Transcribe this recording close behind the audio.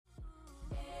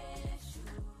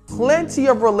Plenty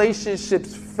of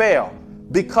relationships fail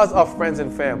because of friends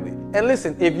and family. And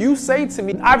listen, if you say to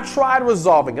me, I've tried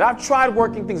resolving it, I've tried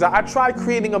working things out, I tried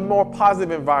creating a more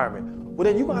positive environment, well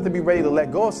then you're going to have to be ready to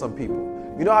let go of some people.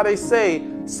 You know how they say,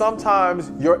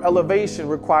 sometimes your elevation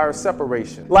requires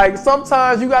separation. Like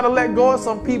sometimes you got to let go of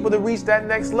some people to reach that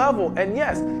next level. And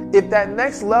yes, if that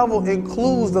next level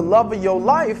includes the love of your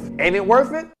life, ain't it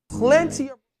worth it? Plenty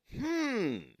of...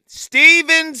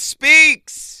 Stephen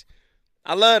speaks.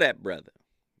 I love that brother.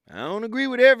 I don't agree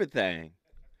with everything.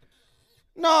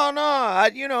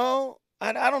 I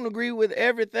don't agree with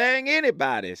everything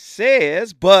anybody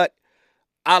says, but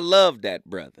I love that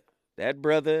brother. That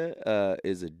brother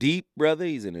is a deep brother.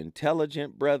 He's an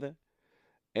intelligent brother.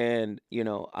 And,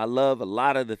 I love a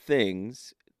lot of the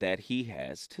things that he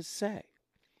has to say.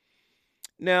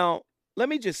 Now, let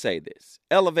me just say this.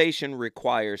 Elevation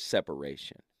requires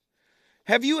separation.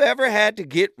 Have you ever had to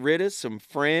get rid of some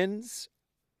friends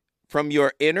from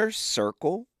your inner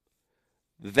circle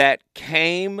that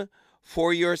came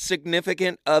for your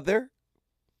significant other?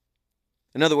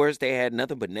 In other words, they had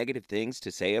nothing but negative things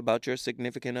to say about your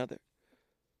significant other.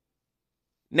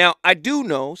 Now, I do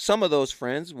know some of those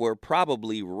friends were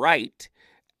probably right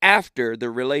after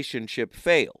the relationship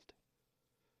failed.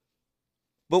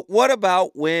 But what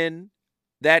about when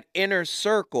that inner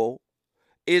circle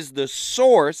is the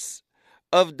source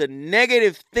of the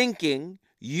negative thinking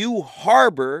you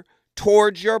harbor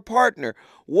towards your partner?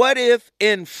 What if,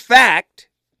 in fact,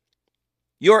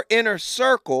 your inner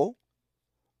circle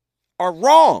are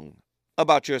wrong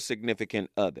about your significant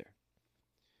other?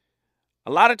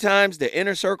 A lot of times the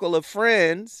inner circle of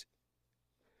friends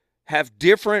have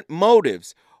different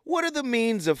motives. What are the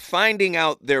means of finding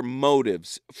out their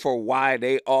motives for why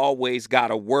they always got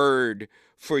a word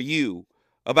for you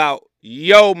about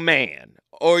your man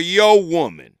or your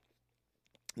woman?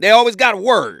 They always got a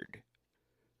word.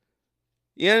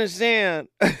 You understand?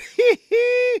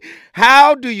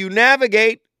 How do you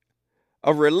navigate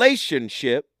a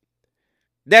relationship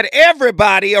that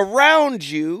everybody around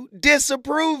you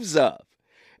disapproves of?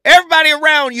 Everybody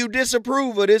around you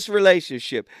disapprove of this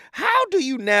relationship. How do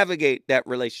you navigate that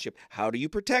relationship? How do you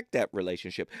protect that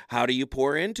relationship? How do you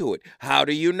pour into it? How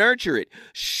do you nurture it?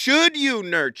 Should you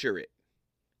nurture it?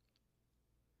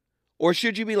 Or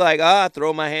should you be like,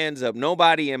 throw my hands up.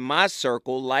 Nobody in my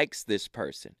circle likes this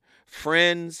person,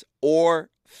 friends or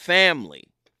family.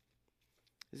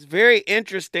 It's a very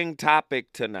interesting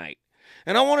topic tonight.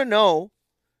 And I want to know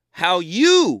how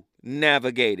you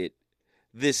navigated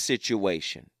this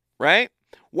situation, right?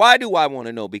 Why do I want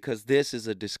to know? Because this is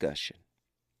a discussion.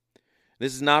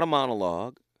 This is not a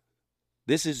monologue.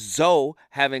 This is Zoe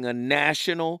having a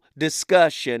national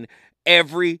discussion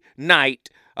every night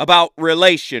about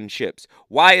relationships.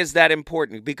 Why is that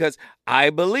important? Because I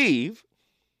believe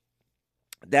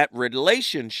that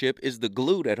relationship is the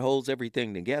glue that holds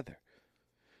everything together.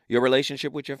 Your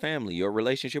relationship with your family, your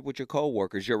relationship with your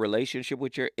coworkers, your relationship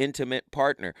with your intimate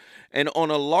partner, and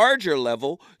on a larger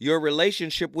level, your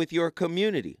relationship with your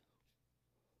community.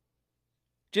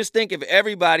 Just think if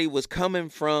everybody was coming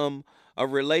from a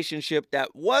relationship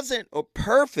that wasn't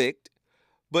perfect,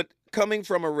 but coming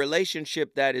from a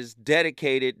relationship that is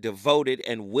dedicated, devoted,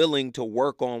 and willing to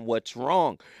work on what's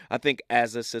wrong. I think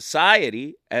as a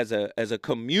society, as a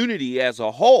community as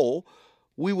a whole,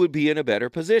 we would be in a better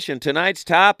position. Tonight's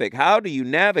topic, how do you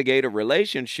navigate a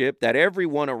relationship that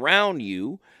everyone around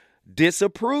you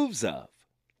disapproves of?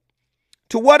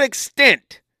 To what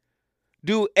extent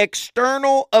do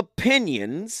external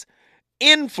opinions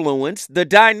influence the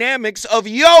dynamics of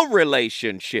your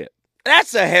relationship?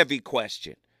 That's a heavy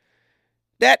question.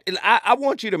 I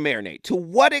want you to marinate. To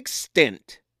what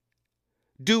extent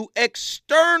do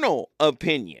external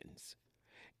opinions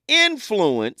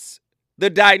influence the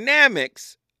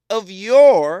dynamics of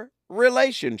your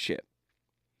relationship?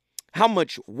 How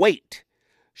much weight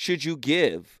should you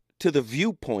give to the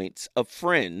viewpoints of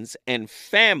friends and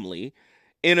family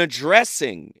in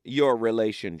addressing your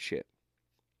relationship?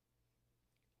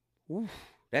 Ooh,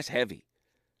 that's heavy.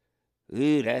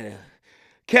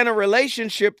 Can a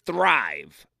relationship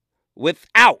thrive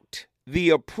without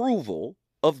the approval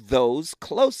of those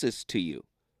closest to you?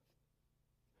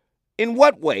 In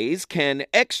what ways can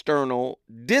external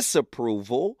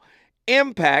disapproval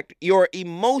impact your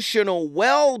emotional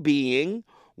well-being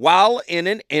while in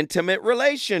an intimate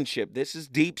relationship? This is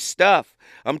deep stuff.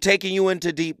 I'm taking you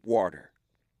into deep water.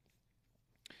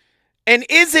 And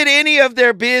is it any of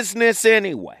their business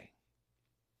anyway?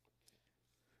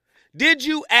 Did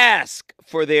you ask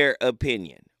for their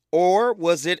opinion, or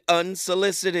was it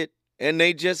unsolicited and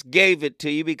they just gave it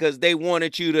to you because they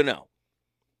wanted you to know?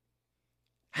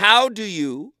 How do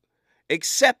you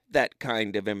accept that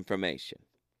kind of information.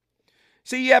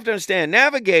 See, you have to understand,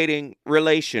 navigating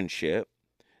relationship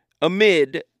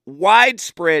amid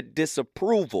widespread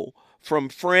disapproval from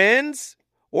friends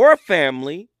or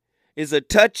family is a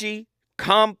touchy,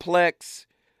 complex,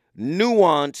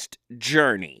 nuanced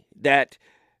journey that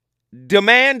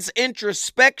demands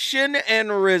introspection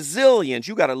and resilience.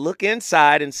 You got to look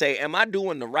inside and say, am I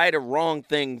doing the right or wrong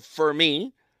thing for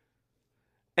me?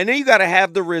 And then you got to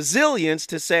have the resilience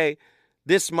to say,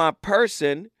 this is my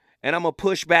person, and I'm going to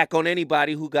push back on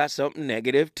anybody who got something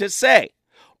negative to say.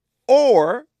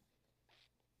 Or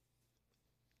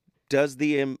does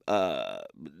the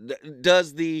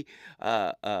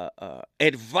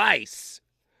advice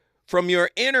from your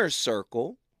inner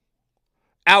circle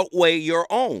outweigh your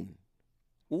own?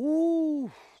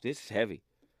 Ooh, this is heavy.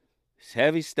 It's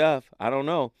heavy stuff. I don't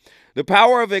know. The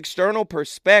power of external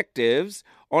perspectives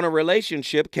on a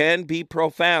relationship can be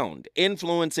profound,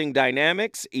 influencing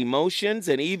dynamics, emotions,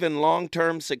 and even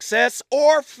long-term success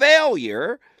or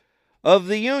failure of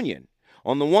the union.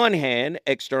 On the one hand,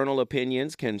 external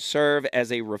opinions can serve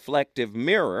as a reflective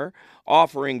mirror,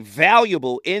 offering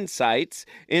valuable insights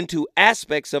into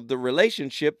aspects of the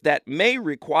relationship that may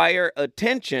require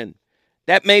attention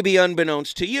that may be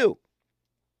unbeknownst to you,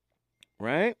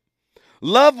 right?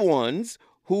 Loved ones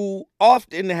who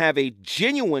often have a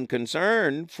genuine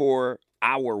concern for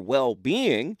our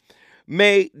well-being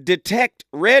may detect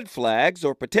red flags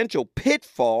or potential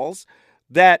pitfalls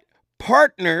that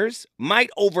partners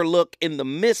might overlook in the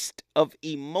midst of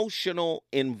emotional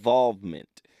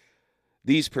involvement.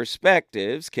 These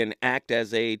perspectives can act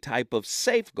as a type of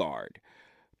safeguard,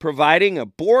 providing a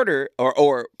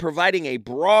providing a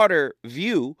broader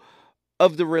view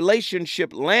of the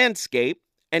relationship landscape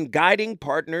and guiding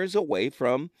partners away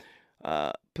from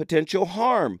potential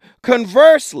harm.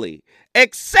 Conversely,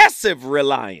 excessive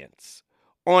reliance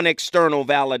on external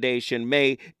validation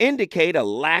may indicate a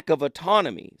lack of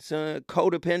autonomy, so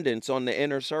codependence on the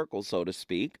inner circle, so to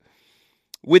speak,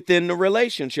 within the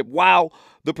relationship. While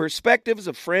the perspectives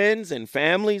of friends and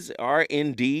family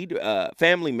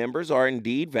members are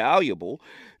indeed valuable,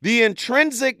 the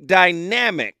intrinsic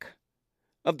dynamic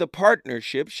of the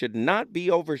partnership should not be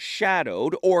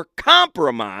overshadowed or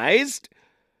compromised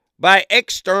by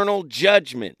external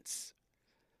judgments.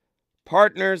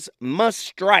 Partners must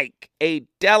strike a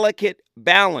delicate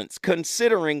balance,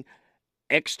 considering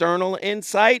external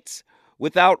insights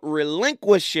without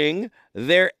relinquishing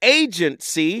their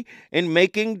agency in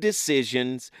making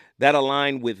decisions that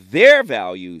align with their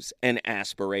values and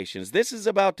aspirations. This is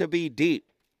about to be deep.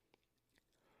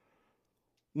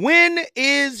 When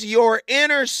is your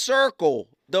inner circle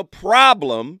the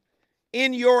problem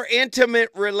in your intimate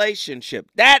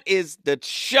relationship? That is the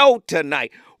show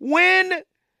tonight. When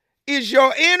is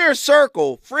your inner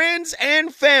circle, friends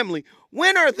and family,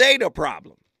 when are they the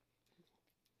problem?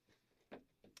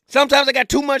 Sometimes they got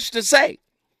too much to say.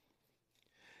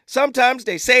 Sometimes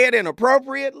they say it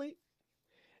inappropriately.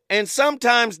 And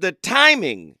sometimes the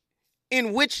timing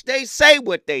in which they say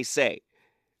what they say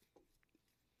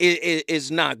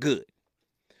is not good.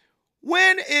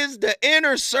 When is the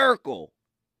inner circle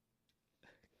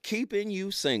keeping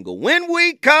you single? When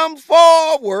we come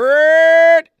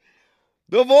forward,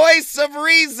 the voice of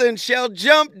reason shall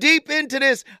jump deep into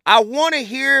this. I want to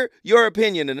hear your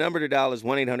opinion. The number to dial is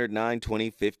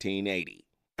 1-800-920-1580.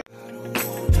 I don't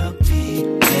wanna be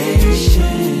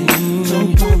patient.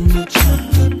 Don't wanna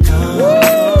jump the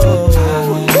gun.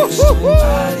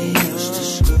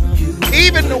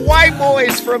 Even the white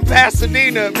boys from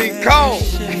Pasadena be cold.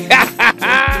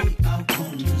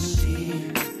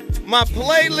 My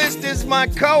playlist is my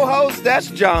co-host. That's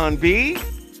John B.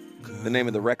 The name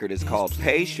of the record is called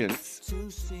Patience.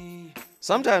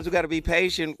 Sometimes we got to be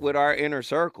patient with our inner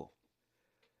circle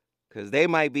because they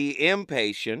might be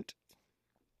impatient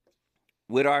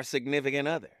with our significant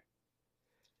other.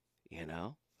 You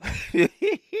know?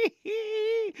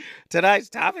 Tonight's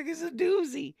topic is a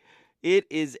doozy. It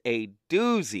is a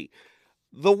doozy.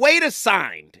 The weight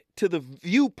assigned to the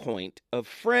viewpoint of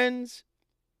friends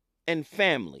and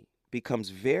family becomes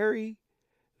very,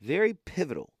 very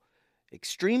pivotal,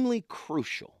 extremely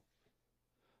crucial.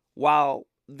 While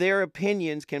their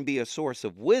opinions can be a source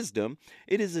of wisdom,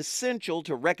 it is essential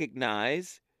to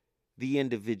recognize the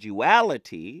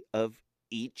individuality of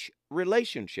each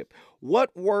relationship.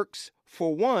 What works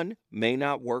for one may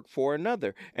not work for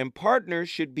another, and partners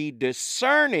should be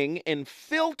discerning in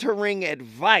filtering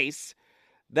advice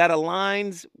that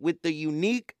aligns with the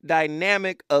unique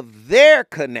dynamic of their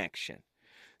connection.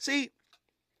 See,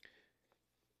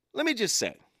 let me just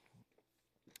say,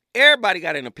 everybody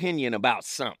got an opinion about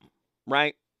something,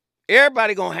 right?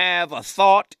 Everybody gonna have a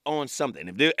thought on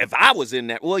something. If I was in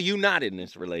that, well, you're not in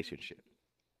this relationship.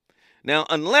 Now,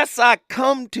 unless I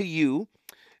come to you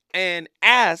and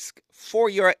ask for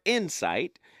your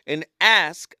insight and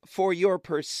ask for your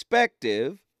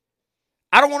perspective,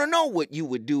 I don't want to know what you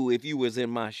would do if you was in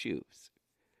my shoes.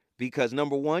 Because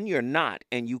number one, you're not,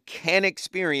 and you can't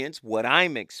experience what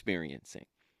I'm experiencing.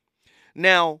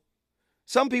 Now,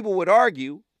 some people would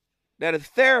argue that a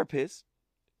therapist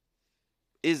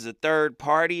is a third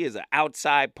party, is an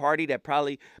outside party that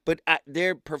probably, but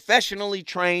they're professionally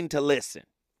trained to listen,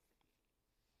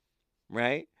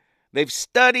 right? They've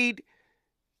studied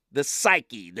the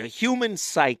psyche, the human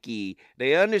psyche.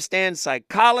 They understand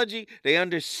psychology. They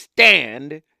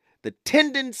understand the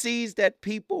tendencies that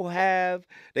people have.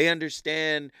 They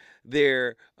understand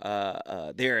their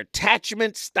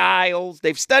attachment styles.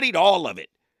 They've studied all of it.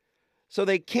 So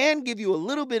they can give you a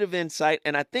little bit of insight,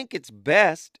 and I think it's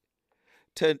best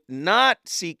to not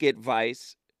seek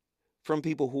advice from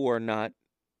people who are not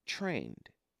trained.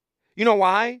 You know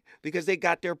why? Because they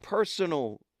got their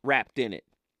personal wrapped in it.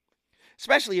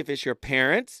 Especially if it's your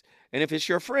parents and if it's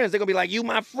your friends. They're going to be like, you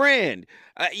my friend.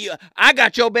 I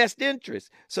got your best interest.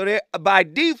 So by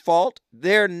default,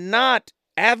 they're not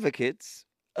advocates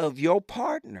of your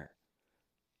partner.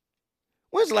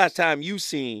 When's the last time you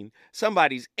seen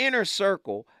somebody's inner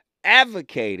circle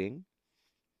advocating,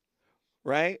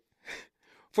 right,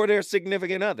 for their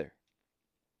significant other?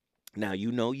 Now,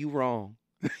 you know you wrong.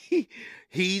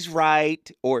 He's right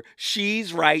or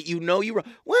she's right. You know you wrong.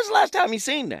 When's the last time you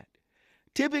seen that?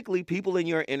 Typically, people in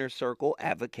your inner circle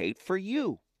advocate for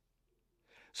you.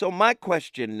 So my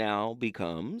question now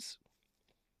becomes,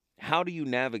 how do you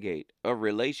navigate a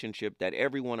relationship that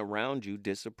everyone around you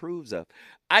disapproves of?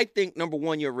 I think, number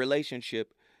one, your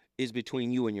relationship is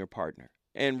between you and your partner.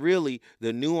 And really,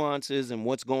 the nuances and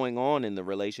what's going on in the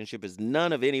relationship is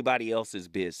none of anybody else's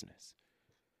business.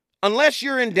 Unless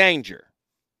you're in danger.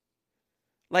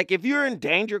 Like, if you're in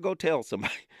danger, go tell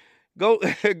somebody. Go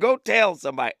tell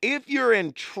somebody. If you're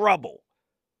in trouble.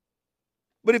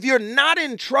 But if you're not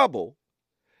in trouble,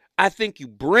 I think you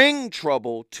bring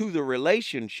trouble to the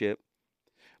relationship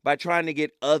by trying to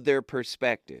get other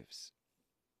perspectives.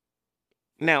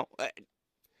 Now,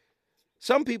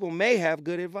 some people may have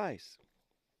good advice.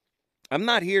 I'm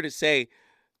not here to say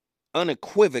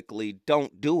unequivocally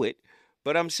don't do it,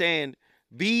 but I'm saying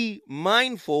be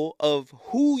mindful of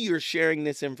who you're sharing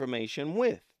this information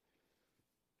with.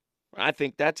 I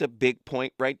think that's a big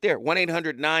point right there.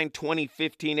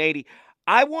 1-800-920-1580.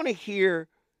 I want to hear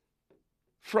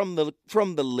from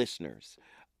the listeners.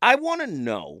 I want to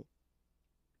know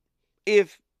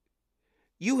if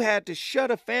you had to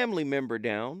shut a family member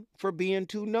down for being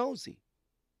too nosy,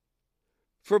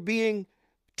 for being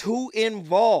too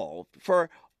involved, for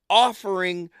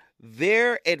offering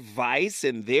their advice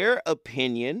and their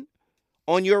opinion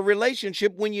on your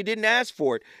relationship when you didn't ask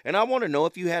for it. And I want to know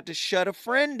if you had to shut a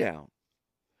friend down.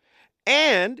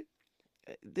 And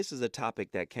this is a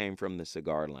topic that came from the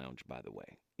cigar lounge, by the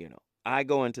way. You know, I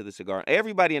go into the cigar.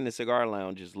 Everybody in the cigar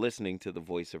lounge is listening to the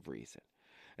voice of reason.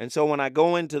 And so when I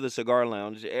go into the cigar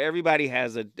lounge, everybody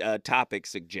has a topic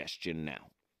suggestion now.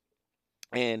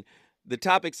 And the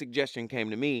topic suggestion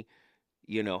came to me,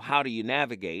 you know, how do you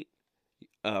navigate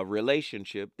a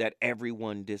relationship that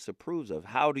everyone disapproves of?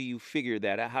 How do you figure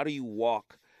that out? How do you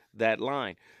walk that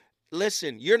line?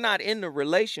 Listen, you're not in the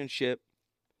relationship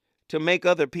to make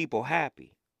other people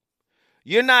happy.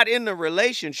 You're not in the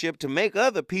relationship to make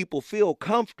other people feel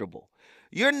comfortable.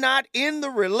 You're not in the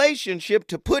relationship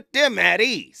to put them at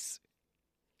ease.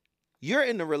 You're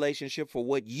in the relationship for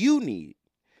what you need.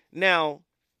 Now,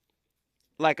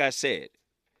 like I said,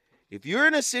 if you're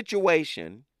in a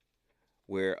situation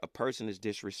where a person is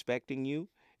disrespecting you,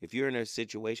 if you're in a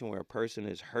situation where a person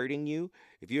is hurting you,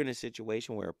 if you're in a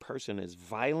situation where a person is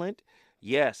violent,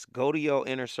 yes, go to your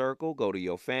inner circle, go to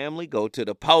your family, go to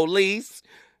the police,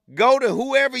 go to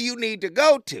whoever you need to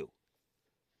go to.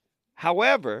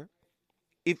 However,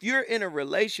 if you're in a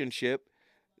relationship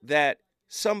that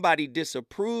somebody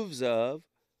disapproves of,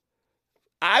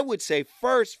 I would say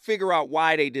first figure out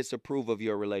why they disapprove of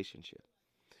your relationship.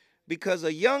 Because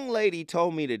a young lady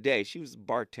told me today, she was a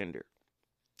bartender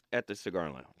at the cigar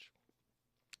lounge.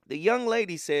 The young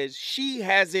lady says she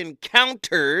has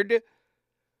encountered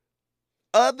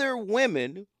other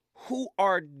women who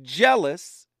are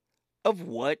jealous of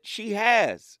what she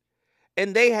has.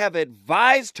 And they have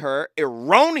advised her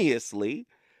erroneously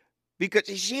because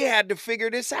she had to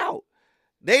figure this out.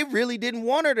 They really didn't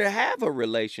want her to have a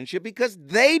relationship because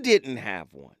they didn't have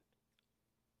one.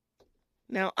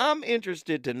 Now, I'm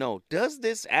interested to know, does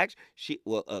this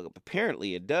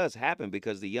apparently it does happen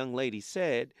because the young lady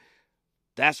said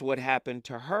That's what happened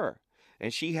to her.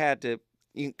 And she had to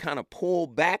kind of pull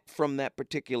back from that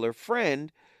particular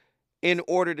friend in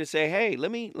order to say, hey,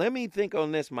 let me think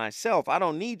on this myself. I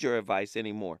don't need your advice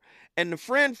anymore. And the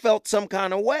friend felt some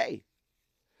kind of way.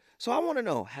 So I want to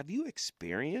know, have you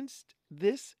experienced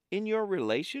this in your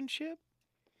relationship?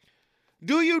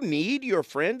 Do you need your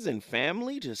friends and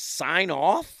family to sign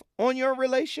off on your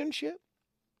relationship?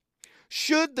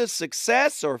 Should the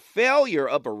success or failure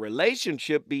of a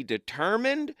relationship be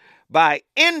determined by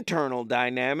internal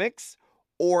dynamics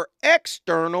or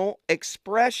external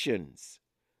expressions?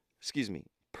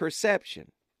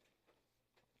 Perception.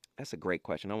 That's a great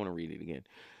question. I want to read it again.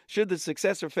 Should the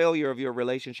success or failure of your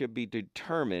relationship be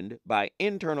determined by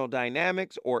internal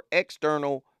dynamics or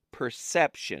external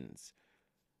perceptions?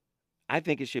 I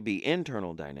think it should be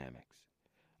internal dynamics.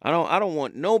 I don't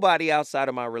want nobody outside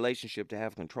of my relationship to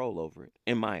have control over it,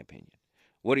 in my opinion.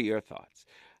 What are your thoughts?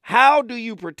 How do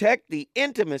you protect the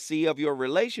intimacy of your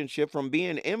relationship from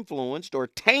being influenced or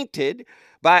tainted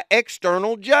by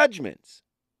external judgments?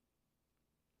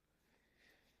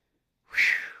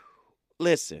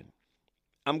 Listen,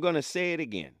 I'm going to say it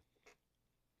again.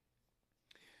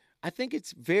 I think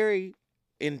it's very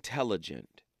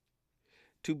intelligent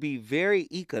to be very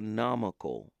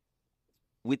economical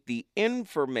with the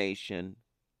information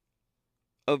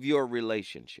of your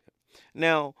relationship.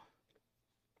 Now,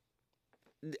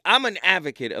 I'm an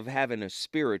advocate of having a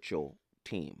spiritual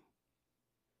team.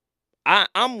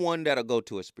 I'm one that'll go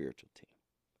to a spiritual team.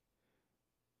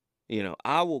 You know,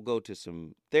 I will go to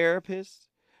some therapists.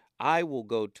 I will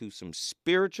go to some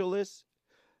spiritualists.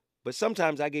 But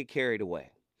sometimes I get carried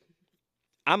away.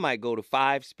 I might go to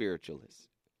 5 spiritualists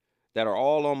that are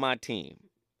all on my team.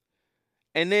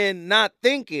 And then not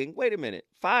thinking, wait a minute,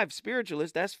 5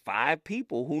 spiritualists, that's 5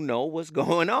 people who know what's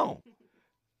going on.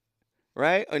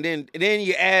 Right? And then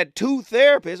you add 2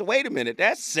 therapists. Wait a minute,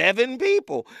 that's 7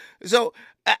 people. So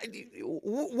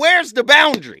where's the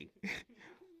boundary?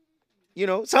 You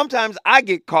know, sometimes I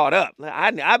get caught up.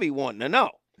 I be wanting to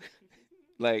know.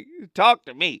 Like, talk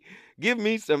to me. Give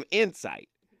me some insight.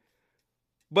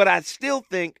 But I still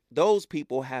think those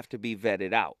people have to be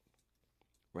vetted out.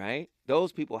 Right?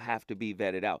 Those people have to be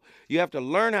vetted out. You have to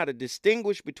learn how to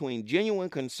distinguish between genuine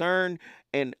concern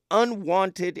and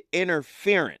unwanted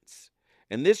interference.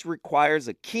 And this requires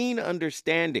a keen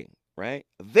understanding, right?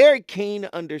 A very keen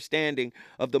understanding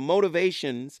of the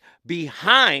motivations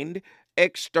behind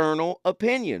external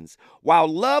opinions. While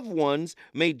loved ones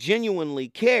may genuinely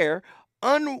care,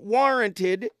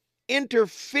 unwarranted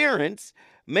interference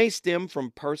may stem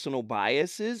from personal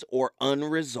biases or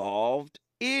unresolved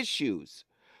issues.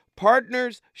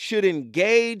 Partners should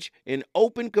engage in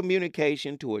open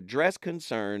communication to address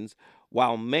concerns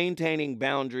while maintaining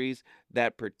boundaries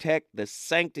that protect the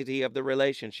sanctity of the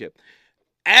relationship.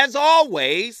 As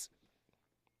always,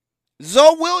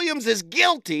 Zoe Williams is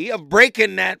guilty of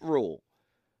breaking that rule.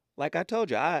 Like I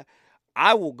told you,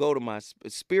 I will go to my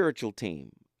spiritual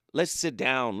team. Let's sit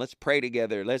down. Let's pray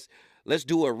together. Let's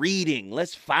do a reading.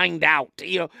 Let's find out.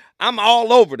 You know, I'm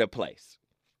all over the place.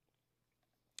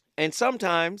 And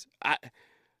sometimes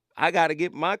I got to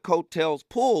get my coattails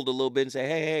pulled a little bit and say,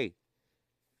 hey,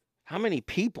 how many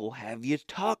people have you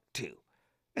talked to?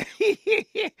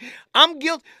 I'm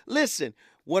guilty. Listen,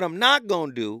 what I'm not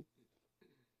going to do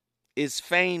is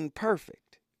feign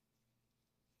perfect.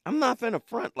 I'm not finna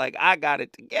front like I got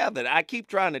it together. I keep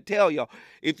trying to tell y'all,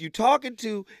 if you're talking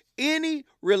to any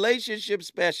relationship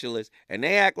specialist and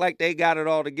they act like they got it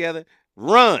all together,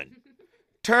 run.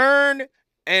 Turn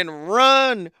and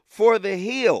run for the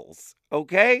hills,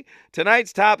 okay?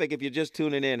 Tonight's topic, if you're just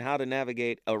tuning in, how to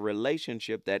navigate a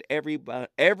relationship that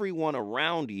everyone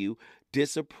around you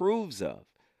disapproves of,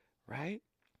 right?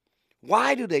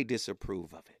 Why do they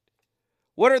disapprove of it?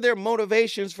 What are their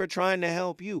motivations for trying to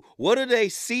help you? What do they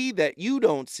see that you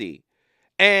don't see?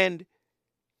 And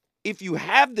if you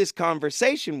have this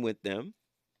conversation with them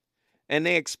and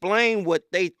they explain what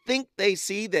they think they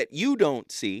see that you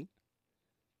don't see,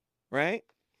 right?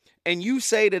 And you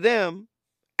say to them,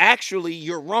 actually,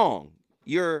 you're wrong.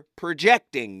 You're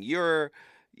projecting. You're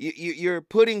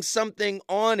putting something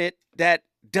on it that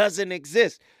doesn't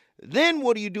exist. Then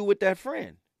what do you do with that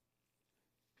friend?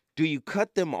 Do you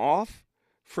cut them off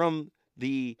from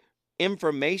the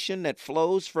information that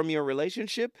flows from your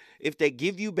relationship? If they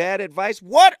give you bad advice,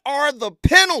 what are the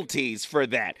penalties for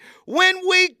that? When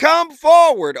we come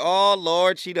forward, oh,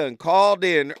 Lord, she done called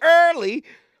in early.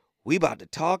 We about to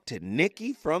talk to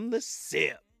Nikki from the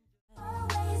SIP.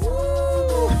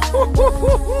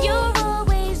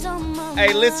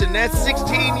 Hey, listen, that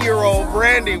 16-year-old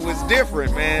Brandy was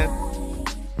different, man.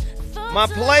 My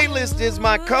playlist is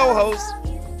my co-host.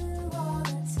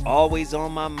 Always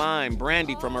on My Mind.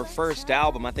 Brandy from her first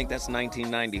album, I think that's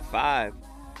 1995.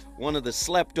 One of the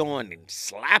slept-on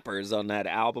slappers on that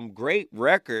album. Great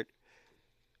record.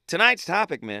 Tonight's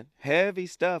topic, man, heavy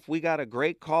stuff. We got a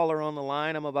great caller on the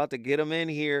line. I'm about to get him in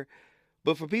here.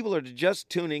 But for people who are just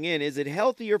tuning in, is it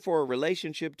healthier for a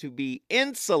relationship to be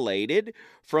insulated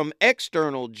from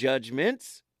external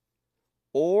judgments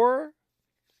or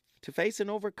to face and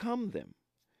overcome them?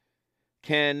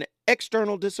 Can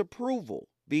external disapproval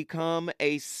become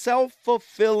a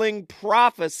self-fulfilling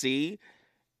prophecy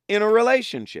in a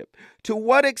relationship? To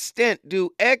what extent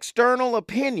do external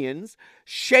opinions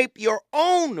shape your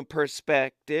own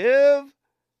perspective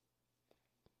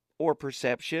or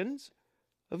perceptions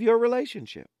of your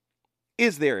relationship?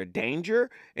 Is there a danger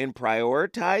in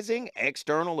prioritizing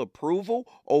external approval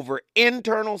over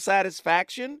internal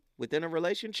satisfaction within a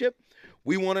relationship?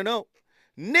 We want to know.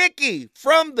 Nikki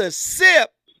from the SIP,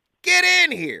 get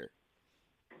in here.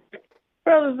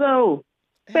 Brother Zoe,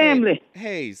 family.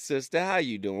 Hey, sister, how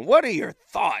you doing? What are your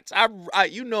thoughts?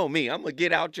 You know me. I'm going to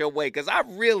get out your way because I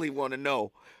really want to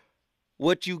know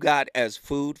what you got as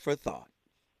food for thought.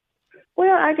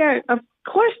 Well, I got a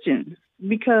question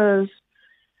because,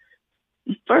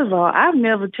 first of all, I've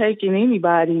never taken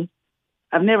anybody.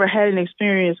 I've never had an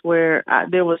experience where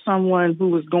there was someone who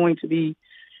was going to be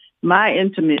my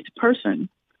intimate person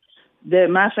that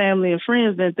my family and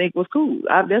friends didn't think was cool.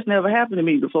 That's never happened to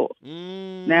me before.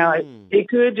 Now, it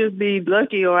could just be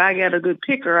lucky or I got a good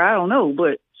picker. I don't know.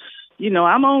 But, you know,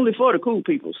 I'm only for the cool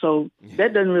people. So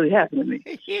that doesn't really happen to me.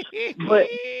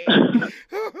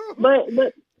 But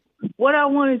what I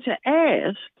wanted to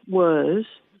ask was,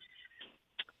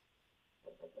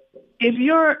 if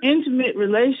your intimate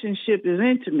relationship is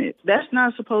intimate, that's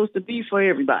not supposed to be for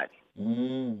everybody.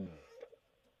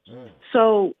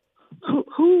 So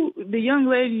who the young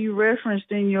lady you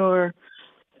referenced in your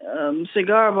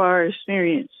cigar bar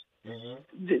experience,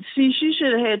 see, she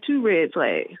should have had two red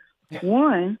flags.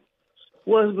 One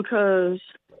was because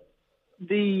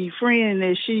the friend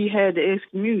that she had to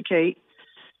excommunicate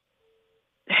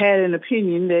had an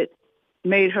opinion that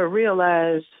made her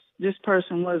realize this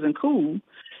person wasn't cool.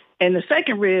 And the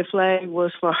second red flag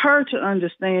was for her to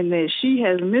understand that she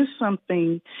has missed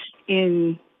something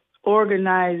in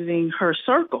organizing her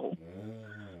circle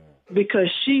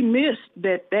because she missed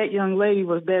that young lady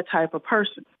was that type of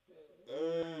person.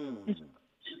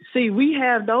 See, we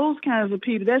have those kinds of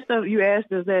people. That stuff you asked,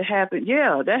 does that happen?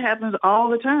 Yeah, that happens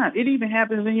all the time. It even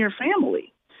happens in your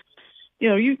family. You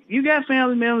know, you got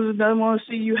family members that don't want to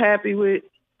see you happy with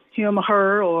him or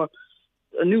her, or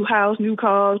a new house, new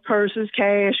cars, purses,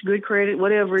 cash, good credit,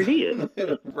 whatever it is.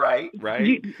 Right.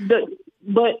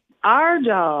 But our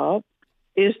job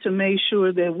is to make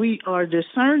sure that we are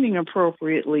discerning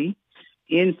appropriately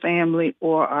in family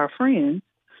or our friends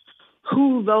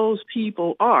who those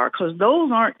people are, because those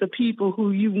aren't the people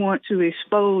who you want to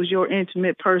expose your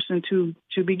intimate person to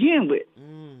begin with.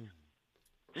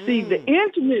 See, the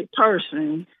intimate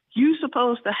person, you're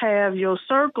supposed to have your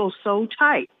circle so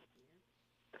tight.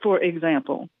 For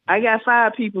example, I got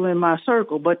 5 people in my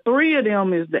circle, but 3 of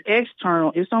them is the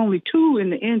external. It's only 2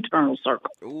 in the internal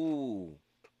circle.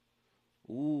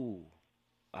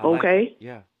 Okay.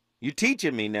 Yeah. You're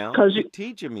teaching me now. Because you're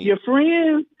teaching me. Your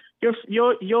friends,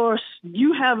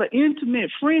 you have an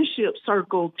intimate friendship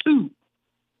circle too.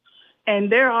 And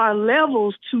there are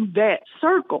levels to that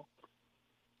circle.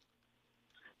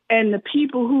 And the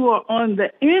people who are on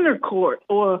the inner court,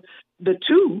 or the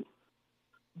 2,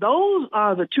 those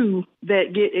are the 2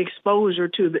 that get exposure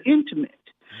to the intimate.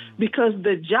 Because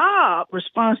the job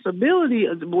responsibility,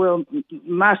 well,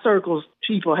 my circle's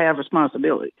people have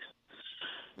responsibilities.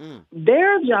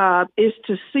 Their job is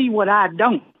to see what I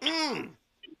don't.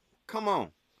 Come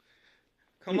on.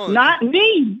 Not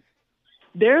me.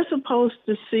 They're supposed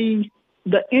to see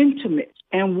the intimate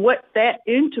and what that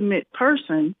intimate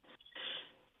person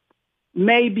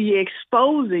may be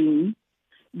exposing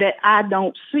that I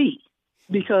don't see.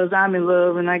 Because I'm in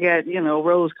love and I got,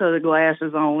 rose-colored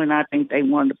glasses on and I think they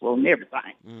wonderful and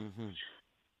everything.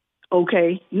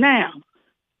 Okay, now,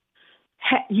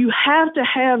 you have to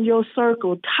have your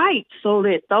circle tight so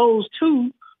that those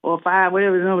 2 or 5,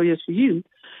 whatever the number is for you,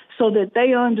 so that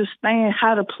they understand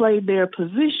how to play their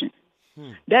position.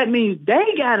 That means they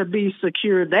got to be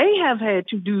secure. They have had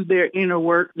to do their inner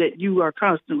work that you are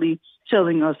constantly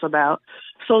telling us about,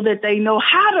 so that they know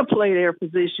how to play their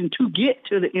position to get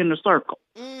to the inner circle.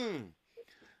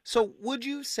 So would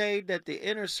you say that the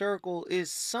inner circle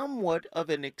is somewhat of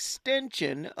an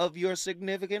extension of your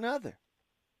significant other?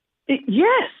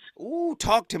 Yes.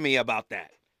 Talk to me about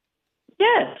that.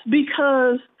 Yes,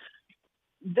 because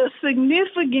the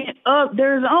significant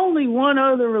there's only one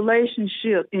other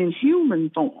relationship in human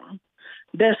form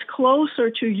that's closer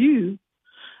to you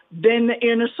than the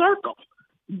inner circle.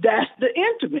 That's the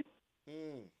intimate.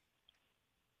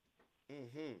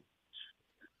 Mm-hmm.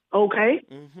 Okay?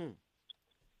 Mm-hmm.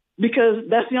 Because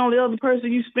that's the only other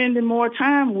person you spending more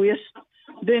time with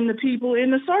than the people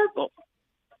in the circle.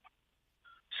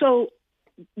 So,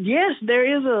 yes, there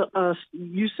is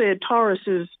you said Taurus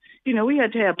is, we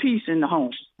had to have peace in the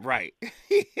home. Right.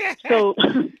 So,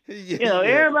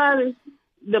 everybody,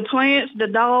 the plants, the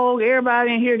dog,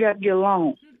 everybody in here got to get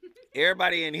along.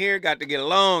 Everybody in here got to get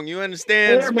along. You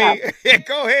understand me?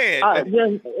 Go ahead.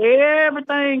 Just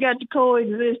everything got to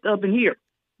coexist up in here.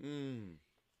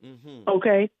 Mm-hmm.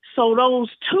 Okay, so those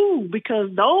two, because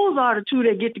those are the two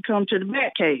that get to come to the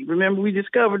Bat Cave. Remember, we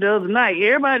discovered the other night,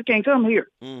 everybody can't come here.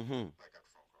 Mm-hmm.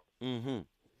 Mm-hmm.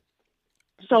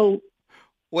 So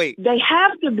wait, they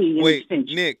have to be an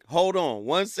extension. Nick, hold on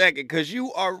 1 second, because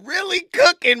you are really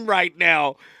cooking right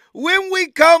now. When we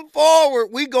come forward,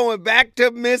 we going back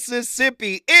to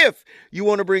Mississippi. If you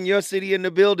want to bring your city in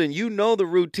the building, you know the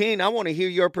routine. I want to hear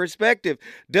your perspective.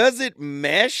 Does it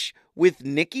mesh with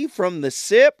Nikki from the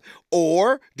SIP,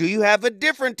 or do you have a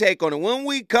different take on it? When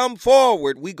we come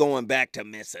forward, we going back to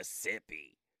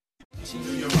Mississippi.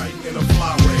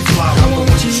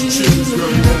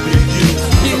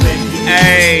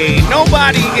 Hey,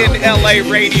 nobody in LA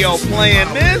radio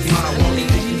playing this.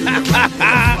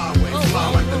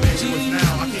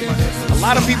 A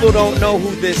lot of people don't know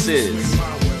who this is,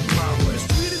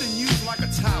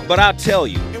 but I'll tell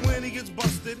you,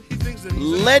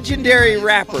 legendary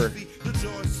rapper,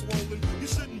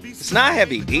 it's not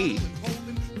Heavy D.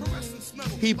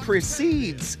 He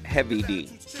precedes Heavy D.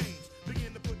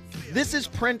 This is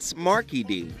Prince Marky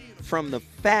D from the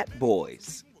Fat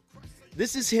Boys.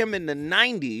 This is him in the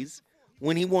 90s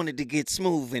when he wanted to get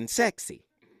smooth and sexy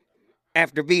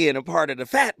after being a part of the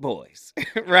Fat Boys,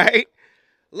 right?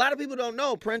 A lot of people don't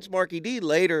know Prince Marky D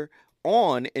later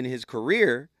on in his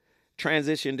career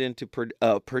transitioned into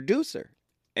producer.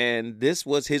 And this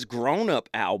was his grown-up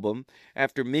album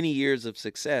after many years of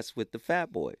success with the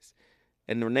Fat Boys.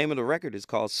 And the name of the record is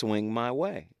called Swing My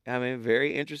Way. I mean,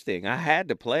 very interesting. I had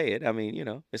to play it. I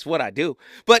mean, it's what I do.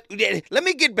 But let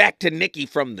me get back to Nikki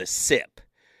from the SIP,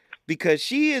 because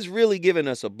she is really giving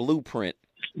us a blueprint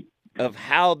of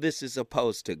how this is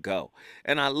supposed to go.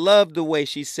 And I love the way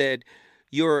she said,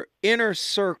 your inner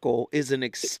circle is an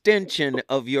extension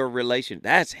of your relation.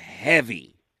 That's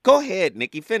heavy. Go ahead,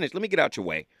 Nikki, finish. Let me get out your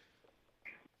way.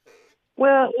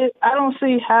 Well, I don't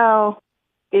see how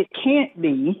it can't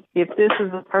be if this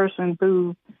is a person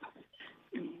who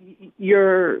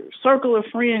your circle of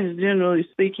friends, generally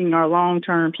speaking, are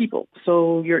long-term people.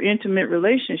 So your intimate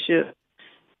relationship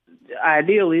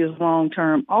ideally is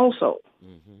long-term also.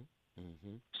 Mm-hmm.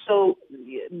 Mm-hmm. So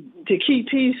to keep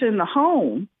peace in the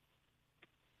home,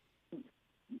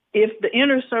 if the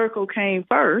inner circle came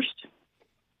first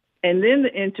and then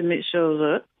the intimate shows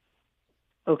up,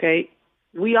 okay,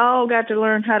 we all got to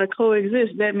learn how to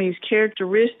coexist. That means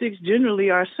characteristics generally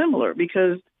are similar,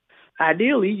 because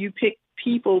ideally you pick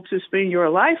people to spend your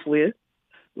life with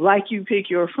like you pick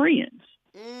your friends.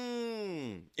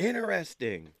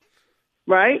 Interesting.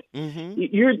 Right? Mm-hmm.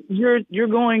 You're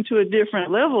going to a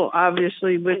different level,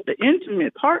 obviously, with the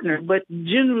intimate partner, but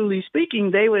generally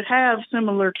speaking, they would have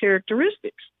similar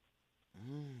characteristics.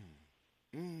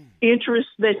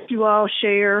 Interests that you all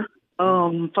share,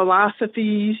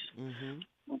 philosophies,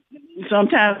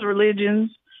 sometimes religions.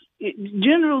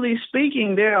 Generally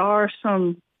speaking, there are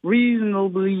some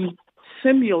reasonably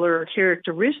similar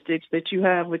characteristics that you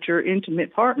have with your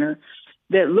intimate partner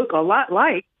that look a lot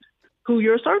like who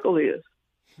your circle is.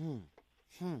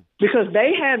 Because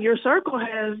your circle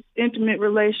has intimate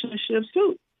relationships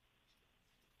too.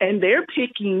 And they're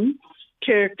picking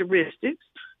characteristics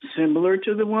similar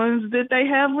to the ones that they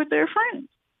have with their friends.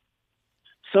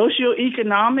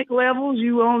 Socioeconomic levels,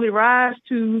 you only rise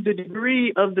to the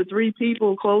degree of the three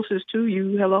people closest to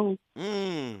you. Hello.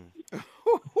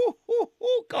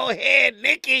 Go ahead,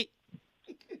 Nikki.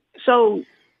 So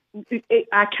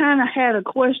I kind of had a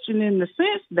question in the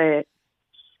sense that,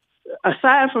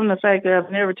 aside from the fact that I've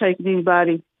never taken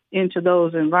anybody into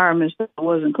those environments that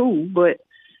wasn't cool, but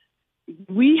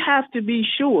we have to be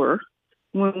sure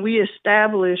when we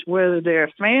establish whether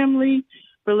they're family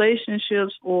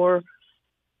relationships or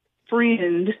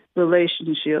friend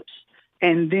relationships,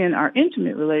 and then our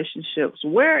intimate relationships,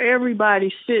 where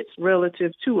everybody sits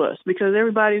relative to us, because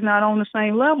everybody's not on the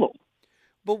same level.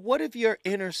 But what if your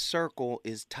inner circle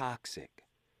is toxic?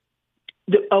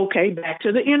 Okay, back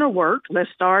to the inner work.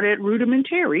 Let's start at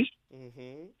rudimentary.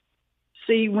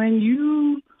 See, when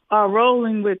you are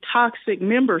rolling with toxic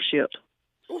membership,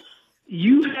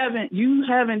 you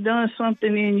haven't done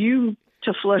something in you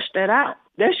to flush that out.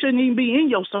 That shouldn't even be in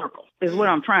your circle, is what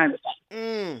I'm trying to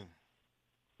say.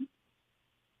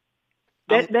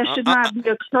 That should not be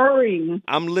occurring.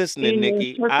 I'm listening,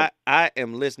 Nikki. I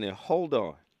am listening. Hold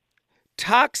on.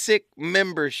 Toxic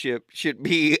membership should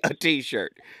be a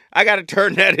T-shirt. I got to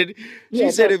turn that in.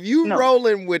 She said, if you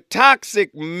rolling with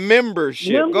toxic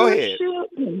membership, go ahead.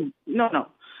 No.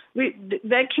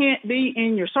 That can't be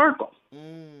in your circle.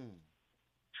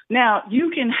 Now,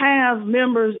 you can have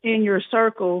members in your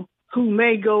circle who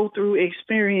may go through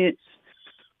experience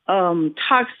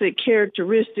toxic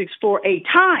characteristics for a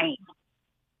time.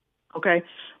 Okay.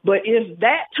 But if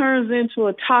that turns into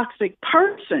a toxic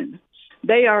person,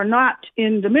 they are not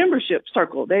in the membership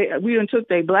circle. We done took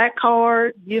their black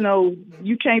card. You know,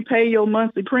 you can't pay your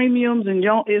monthly premiums and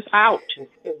it's out.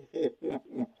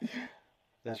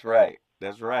 That's right.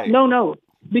 That's right. No.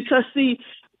 Because see,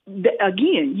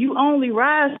 again, you only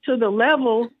rise to the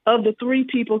level of the 3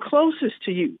 people closest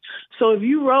to you. So if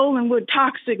you rolling with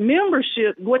toxic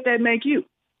membership, what that make you?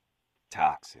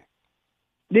 Toxic.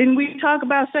 Didn't we talk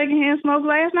about secondhand smoke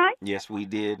last night? Yes, we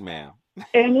did, ma'am.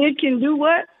 And it can do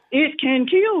what? It can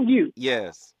kill you.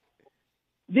 Yes.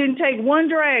 Didn't take one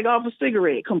drag off a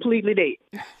cigarette, completely dead.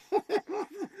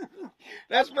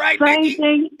 That's right,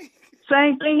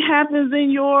 Same thing can happen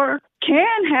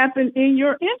in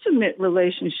your intimate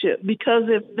relationship, because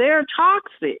if they're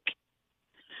toxic,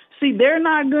 see, they're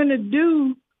not going to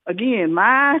do. Again,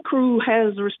 my crew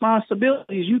has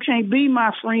responsibilities. You can't be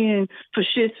my friend for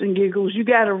shits and giggles. You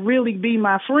got to really be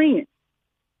my friend.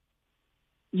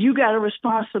 You got a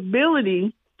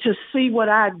responsibility to see what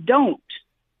I don't.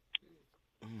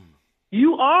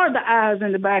 You are the eyes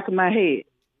in the back of my head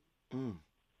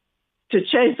to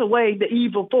chase away the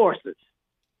evil forces.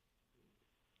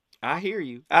 I hear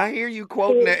you. I hear you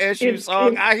quoting the SU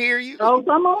song. I hear you. Oh,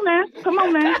 come on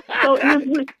now. So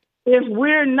if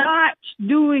we're not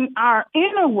doing our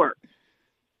inner work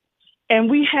and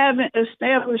we haven't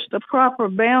established the proper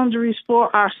boundaries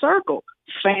for our circle,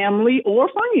 family or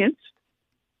friends,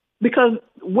 because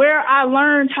where I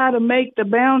learned how to make the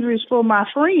boundaries for my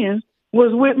friends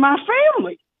was with my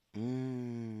family.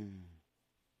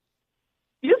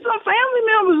 There's some family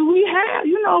members we have,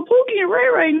 Pookie and Ray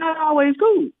Ray not always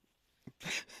cool.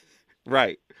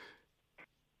 Right.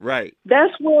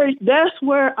 That's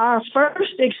where our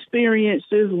first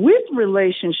experiences with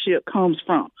relationship comes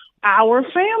from, our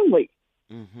family.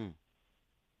 And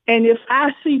if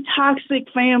I see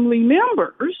toxic family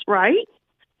members, right,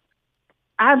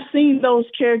 I've seen those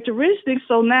characteristics,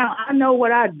 so now I know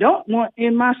what I don't want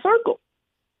in my circle.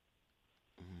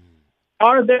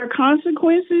 Are there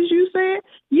consequences, you said?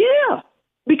 Yeah.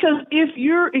 Because if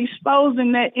you're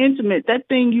exposing that intimate, that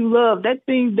thing you love, that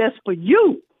thing that's for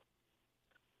you,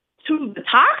 to the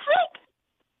toxic?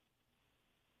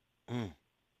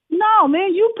 No,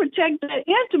 man, you protect that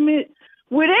intimate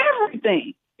with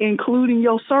everything, including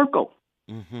your circle.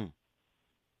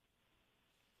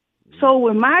 So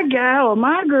when my guy or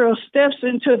my girl steps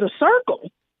into the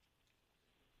circle,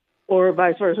 or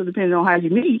vice versa, depending on how you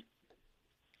meet,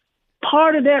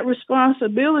 part of that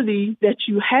responsibility that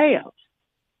you have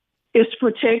is to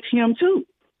protect him too.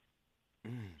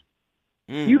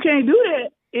 You can't do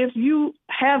that if you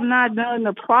have not done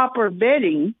the proper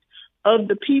vetting of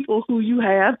the people who you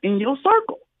have in your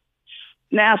circle.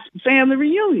 Now, family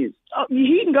reunions,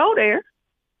 he can go there.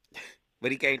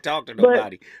 But he can't talk to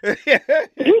nobody. He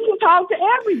can talk to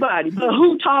everybody, but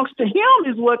who talks to him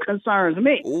is what concerns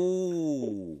me.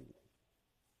 Ooh,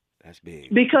 that's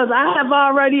big. Because I have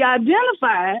already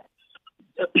identified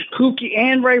Pookie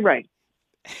and Ray Ray.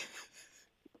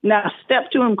 Now,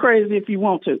 step to him crazy if you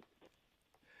want to.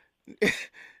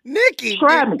 Nikki,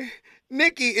 try me.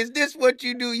 Nikki, is this what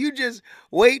you do? You just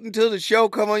wait until the show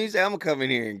come on. You say, I'm gonna come in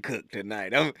here and cook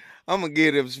tonight. I'm gonna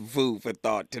give them some food for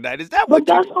thought tonight. Is that what?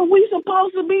 But that's what we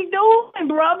supposed to be doing,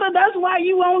 brother. That's why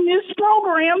you on this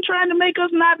program trying to make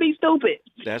us not be stupid.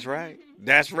 That's right.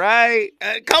 That's right.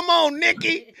 Come on,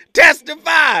 Nikki,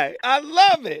 testify. I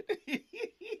love it.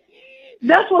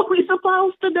 That's what we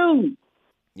supposed to do.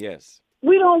 Yes.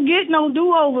 We don't get no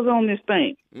do-overs on this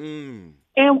thing.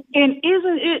 And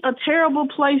isn't it a terrible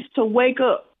place to wake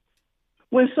up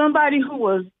when somebody who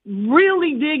was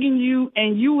really digging you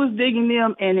and you was digging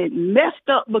them and it messed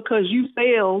up because you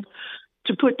failed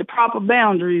to put the proper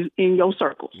boundaries in your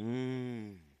circles?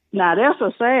 Now, that's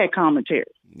a sad commentary.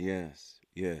 Yes.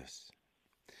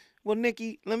 Well,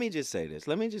 Nikki, let me just say this.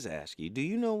 Let me just ask you, do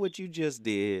you know what you just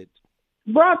did?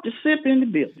 brought the sip in the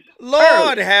building.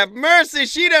 Lord have mercy.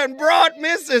 She done brought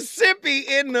Mississippi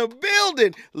in the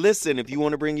building. Listen, if you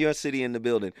want to bring your city in the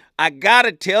building, I got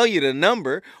to tell you the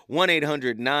number,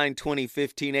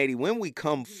 1-800-920-1580. When we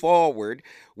come forward,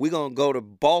 we're going to go to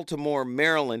Baltimore,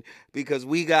 Maryland, because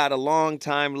we got a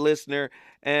long-time listener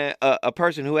and a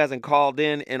person who hasn't called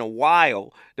in a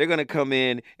while. They're going to come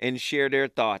in and share their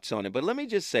thoughts on it. But let me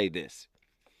just say this.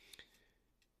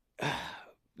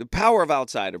 The power of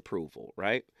outside approval,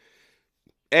 right?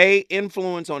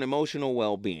 Influence on emotional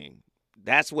well-being.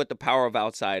 That's what the power of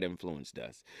outside influence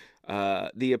does.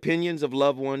 The opinions of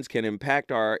loved ones can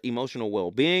impact our emotional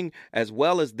well-being, as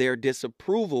well as their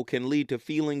disapproval can lead to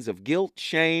feelings of guilt,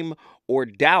 shame, or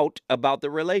doubt about the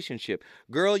relationship.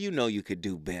 Girl, you know you could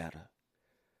do better.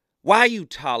 Why you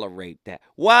tolerate that?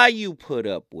 Why you put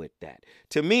up with that?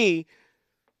 To me,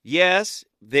 yes,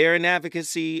 they're an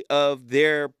advocacy of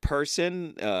their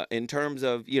person in terms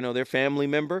of, their family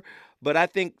member. But I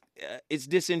think it's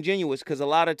disingenuous because a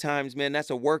lot of times, man, that's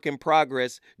a work in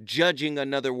progress, judging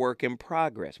another work in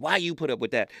progress. Why you put up with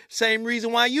that? Same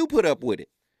reason why you put up with it.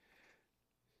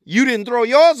 You didn't throw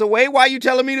yours away. Why you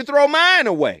telling me to throw mine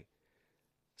away?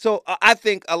 So I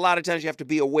think a lot of times you have to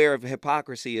be aware of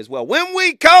hypocrisy as well. When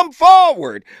we come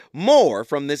forward, more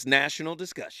from this national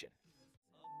discussion.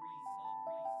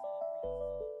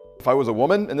 If I was a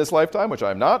woman in this lifetime, which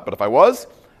I'm not, but if I was,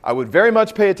 I would very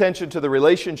much pay attention to the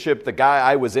relationship the guy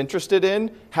I was interested in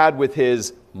had with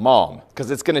his mom, because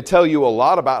it's going to tell you a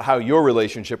lot about how your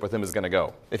relationship with him is going to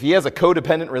go. If he has a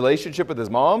codependent relationship with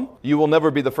his mom, you will never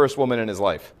be the first woman in his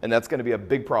life, and that's going to be a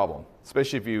big problem,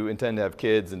 especially if you intend to have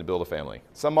kids and to build a family.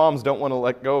 Some moms don't want to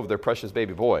let go of their precious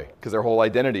baby boy because their whole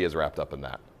identity is wrapped up in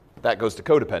that. That goes to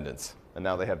codependence, and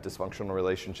now they have dysfunctional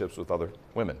relationships with other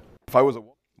women. If I was a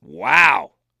woman...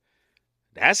 Wow.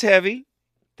 That's heavy.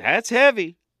 That's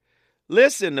heavy.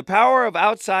 Listen, the power of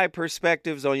outside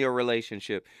perspectives on your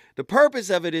relationship. The purpose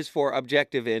of it is for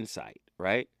objective insight,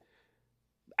 right?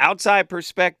 Outside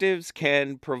perspectives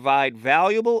can provide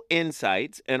valuable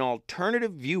insights and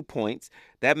alternative viewpoints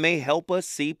that may help us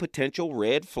see potential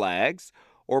red flags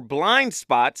or blind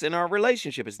spots in our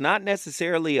relationship. It's not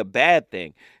necessarily a bad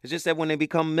thing. It's just that when they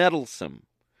become meddlesome,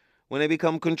 when they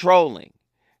become controlling,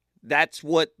 that's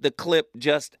what the clip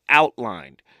just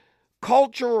outlined.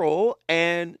 Cultural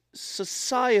and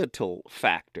societal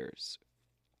factors.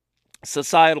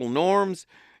 Societal norms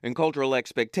and cultural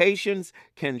expectations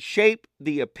can shape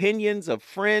the opinions of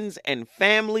friends and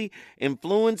family,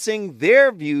 influencing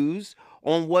their views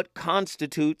on what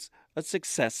constitutes a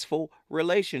successful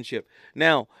relationship.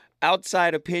 Now,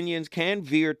 outside opinions can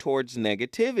veer towards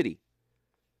negativity.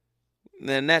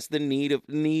 And that's the need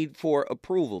for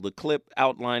approval. The clip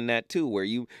outlined that too, where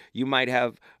you might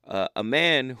have a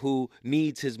man who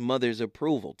needs his mother's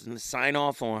approval to sign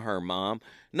off on her, mom.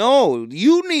 No,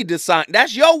 you need to sign.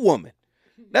 That's your woman.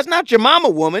 That's not your mama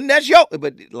woman. That's your.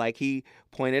 But like he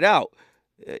pointed out,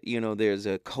 there's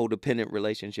a codependent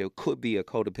relationship. Could be a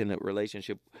codependent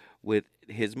relationship with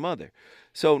his mother.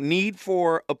 So need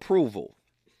for approval.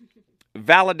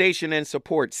 Validation and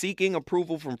support. Seeking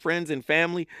approval from friends and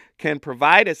family can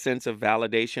provide a sense of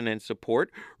validation and support,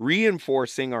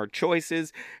 reinforcing our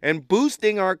choices and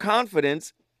boosting our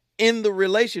confidence in the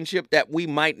relationship that we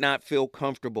might not feel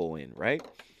comfortable in, right?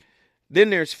 Then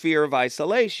there's fear of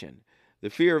isolation. The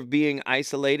fear of being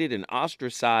isolated and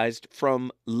ostracized from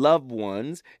loved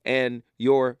ones and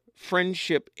your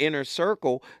friendship inner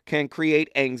circle can create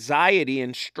anxiety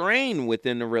and strain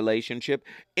within the relationship,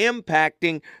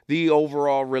 impacting the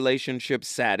overall relationship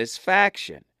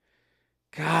satisfaction.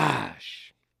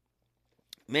 Gosh,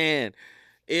 man,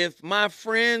 if my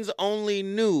friends only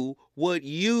knew what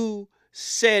you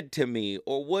said to me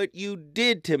or what you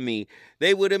did to me,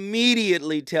 they would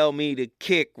immediately tell me to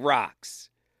kick rocks.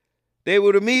 They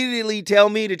would immediately tell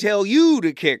me to tell you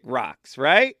to kick rocks,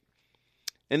 right?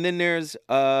 And then there's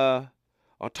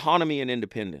autonomy and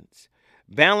independence.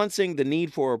 Balancing the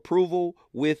need for approval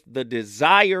with the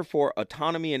desire for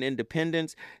autonomy and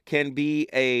independence can be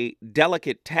a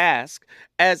delicate task,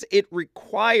 as it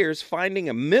requires finding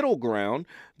a middle ground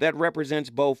that represents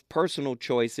both personal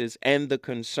choices and the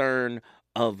concern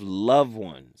of loved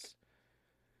ones.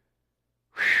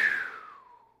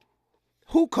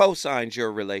 Who co-signs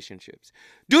your relationships?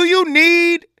 Do you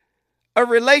need a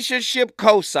relationship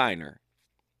co-signer?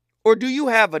 Or do you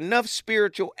have enough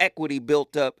spiritual equity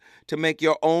built up to make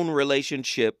your own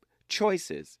relationship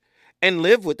choices and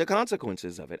live with the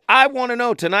consequences of it? I want to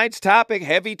know, tonight's topic,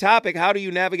 heavy topic, how do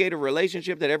you navigate a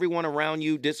relationship that everyone around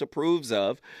you disapproves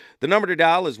of? The number to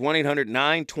dial is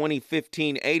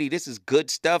 1-800-920-1580. This is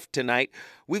good stuff tonight.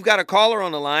 We've got a caller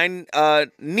on the line.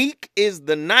 Neek is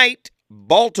the night.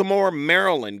 Baltimore,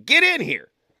 Maryland. Get in here.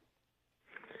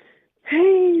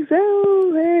 Hey,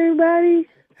 so, hey, everybody.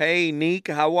 Hey, Neek,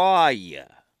 how are you?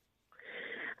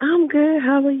 I'm good.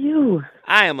 How are you?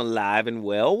 I am alive and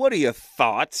well. What are your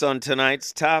thoughts on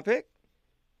tonight's topic?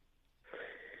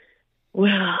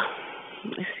 Well,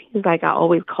 it seems like I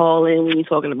always call in when you're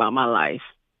talking about my life.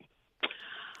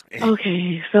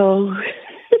 Okay, so,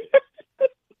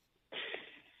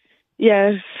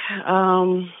 yes,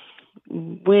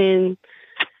 when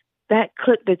that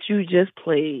clip that you just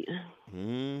played,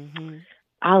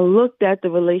 I looked at the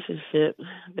relationship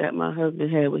that my husband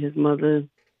had with his mother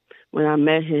when I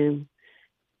met him,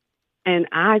 and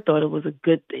I thought it was a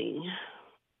good thing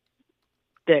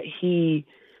that he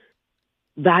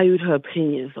valued her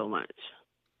opinion so much,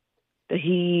 that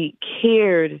he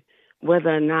cared whether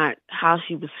or not how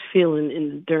she was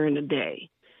feeling during the day.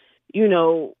 You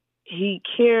know, he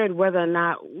cared whether or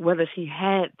not whether she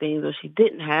had things or she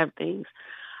didn't have things.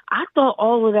 I thought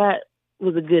all of that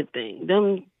was a good thing.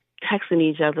 Them texting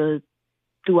each other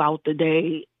throughout the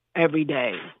day, every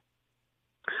day.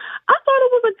 I thought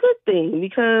it was a good thing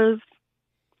because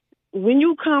when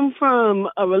you come from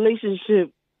a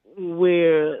relationship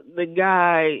where the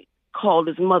guy called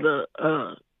his mother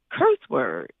a curse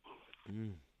word,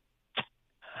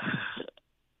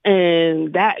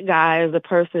 and that guy is a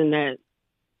person that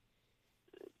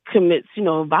commits,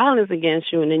 violence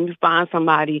against you, and then you find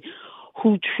somebody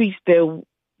who treats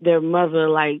their mother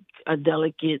like a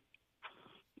delicate,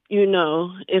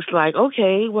 it's like,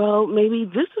 okay, well, maybe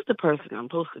this is the person I'm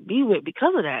supposed to be with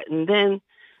because of that. And then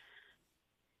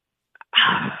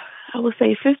I would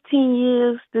say 15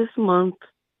 years this month,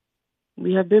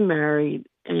 we have been married,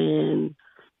 and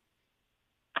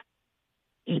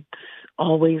it's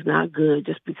always not good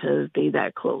just because they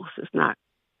that close. It's not.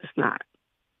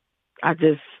 I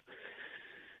just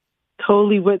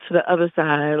totally went to the other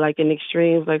side, like in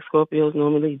extremes, like Scorpios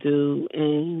normally do.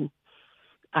 And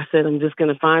I said, I'm just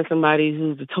going to find somebody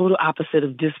who's the total opposite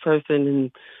of this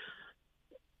person,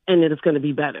 and it's going to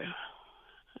be better.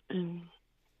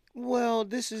 Well,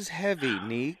 this is heavy,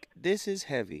 Neek. This is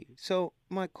heavy. So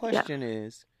my question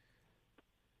is,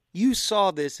 you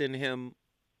saw this in him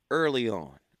early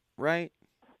on, right?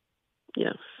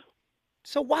 Yes.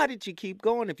 So why did you keep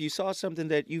going if you saw something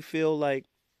that you feel like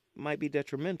might be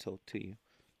detrimental to you?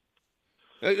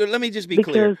 Let me just be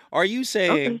clear. Are you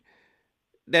saying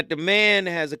that the man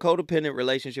has a codependent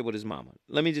relationship with his mama?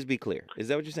 Let me just be clear. Is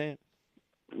that what you're saying?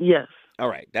 Yes. All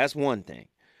right. That's one thing.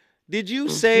 Did you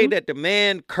say that the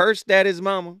man cursed at his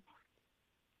mama?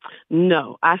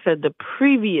 No, I said the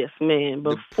previous man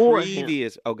before him.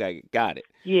 Okay, got it.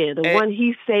 Yeah, the one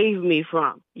he saved me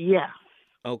from. Yeah.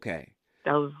 Okay.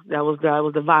 That was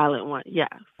the violent one. Yeah.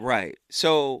 Right.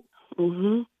 So.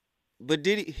 But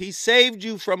did he saved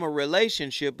you from a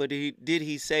relationship? But did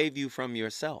he save you from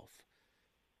yourself?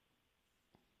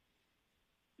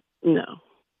 No.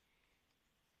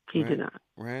 He did not.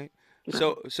 Right.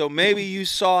 No. So maybe you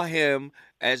saw him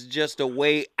as just a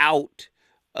way out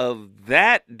of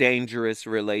that dangerous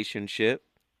relationship,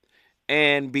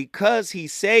 and because he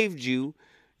saved you,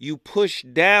 you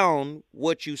pushed down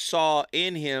what you saw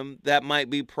in him that might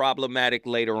be problematic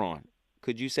later on.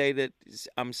 Could you say that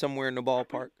I'm somewhere in the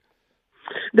ballpark?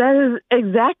 That is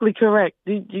exactly correct.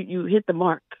 You hit the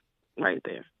mark right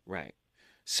there. Right.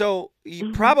 So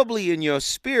you probably in your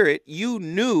spirit, you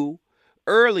knew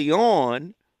early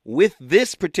on with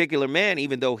this particular man,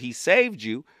 even though he saved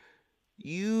you,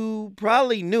 you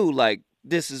probably knew like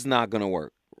this is not going to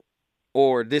work,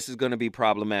 or this is going to be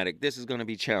problematic. This is going to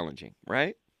be challenging,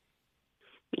 right?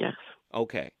 Yes.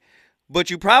 Okay. But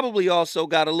you probably also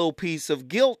got a little piece of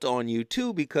guilt on you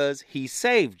too because he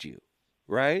saved you,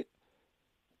 right?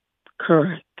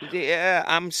 Correct. Yeah,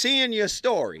 I'm seeing your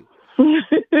story.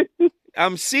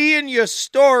 I'm seeing your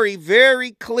story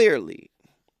very clearly,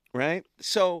 right?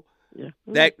 So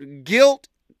that guilt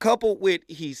coupled with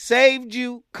he saved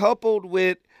you, coupled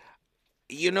with,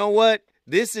 you know what?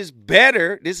 This is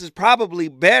better. This is probably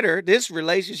better. This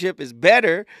relationship is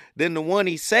better than the one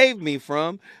he saved me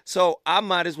from. So I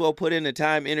might as well put in the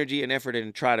time, energy, and effort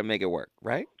and try to make it work,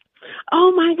 right?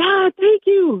 Oh, my God. Thank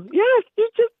you. Yes, you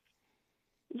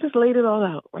just laid it all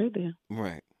out right there.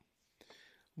 Right.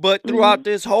 But throughout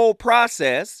this whole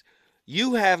process,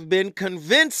 you have been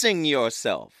convincing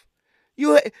yourself.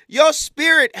 Your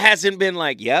spirit hasn't been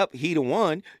like, yep, he the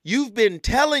one. You've been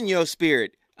telling your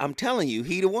spirit, I'm telling you,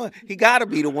 he the one. He got to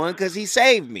be the one because he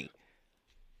saved me.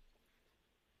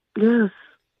 Yes.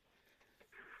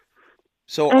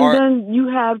 So then you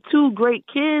have two great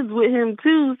kids with him,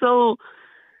 too, so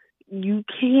you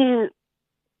can't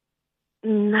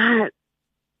not...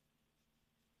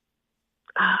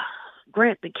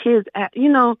 grant the kids,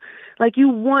 like you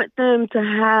want them to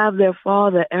have their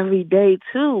father every day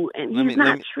too, and he's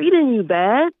not treating you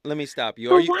bad. Let me stop you.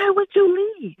 So why would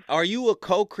you leave? Are you a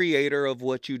co-creator of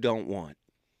what you don't want?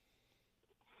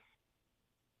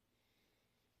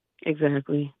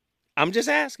 Exactly. I'm just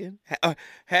asking.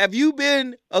 Have you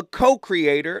been a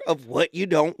co-creator of what you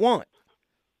don't want?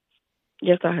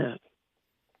 Yes, I have.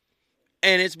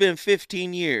 And it's been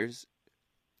 15 years.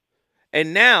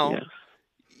 And now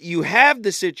you have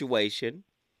the situation,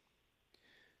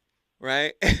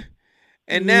 right?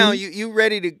 And now you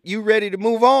ready to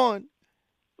move on.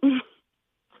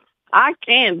 I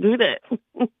can't do that.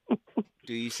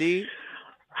 Do you see?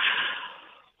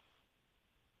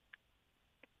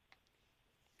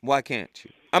 Why can't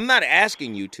you? I'm not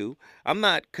asking you to. I'm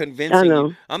not convincing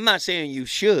you. I'm not saying you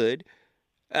should.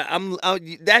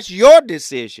 That's your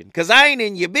decision, because I ain't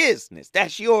in your business.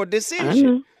 That's your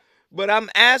decision. But I'm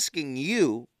asking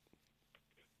you,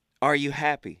 are you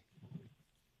happy?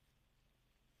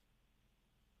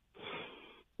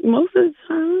 Most of the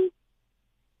time.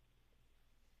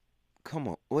 Come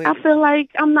on. Wait. I feel like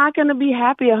I'm not going to be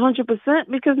happy 100%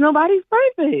 because nobody's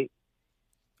perfect.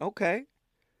 Okay.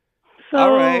 So,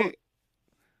 all right.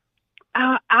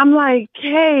 I'm like,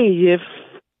 hey,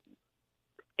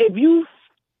 if you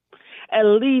at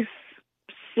least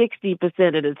 60%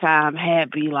 of the time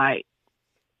happy, like,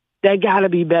 that got to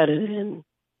be better than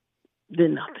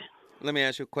nothing. Let me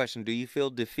ask you a question. Do you feel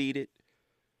defeated?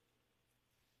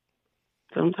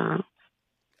 Sometimes.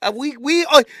 We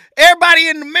everybody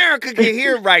in America can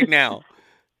hear right now.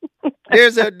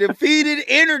 There's a defeated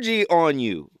energy on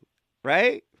you,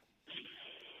 right?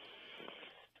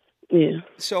 Yeah.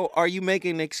 So are you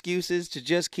making excuses to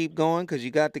just keep going because you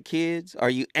got the kids?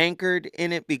 Are you anchored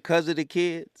in it because of the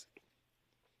kids?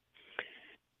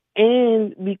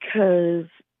 And because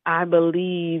I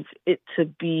believe it to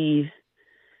be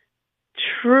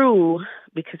true,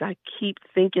 because I keep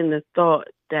thinking the thought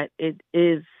that it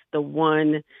is the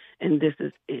one and this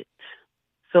is it.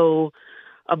 So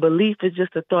a belief is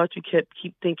just a thought you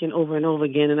keep thinking over and over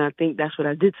again. And I think that's what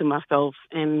I did to myself.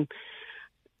 And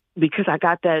because I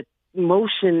got that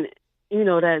motion,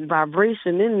 that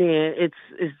vibration in there, it's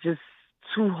just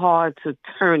too hard to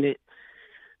turn it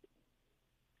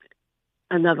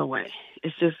another way.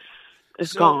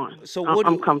 It's gone. So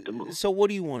I'm comfortable. So what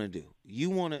do you want to do?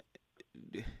 You want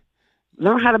to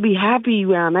learn how to be happy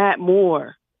where I'm at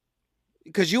more.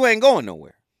 Because you ain't going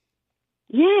nowhere.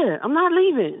 Yeah, I'm not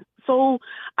leaving. So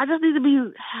I just need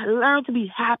to learn to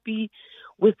be happy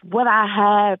with what I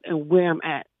have and where I'm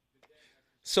at.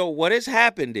 So what has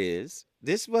happened is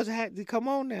come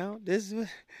on now.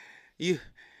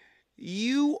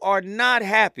 You are not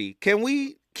happy. Can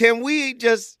we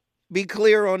just be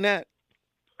clear on that?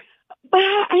 But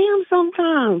I am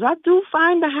sometimes. I do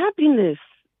find the happiness.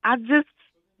 I just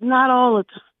not all the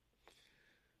time.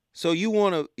 So you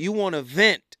want to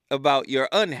vent about your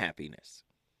unhappiness.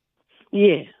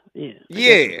 Yeah.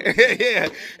 Yeah.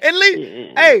 At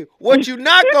least, hey, what you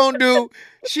not gonna do?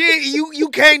 You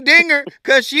can't ding her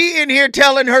because she in here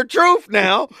telling her truth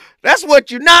now. That's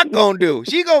what you not gonna do.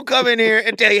 She gonna come in here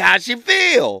and tell you how she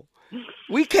feel.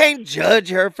 We can't judge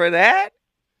her for that.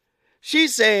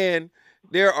 She's saying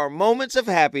there are moments of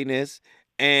happiness,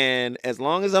 and as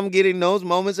long as I'm getting those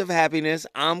moments of happiness,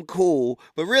 I'm cool.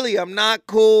 But really, I'm not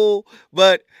cool.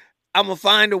 But I'm going to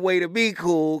find a way to be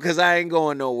cool because I ain't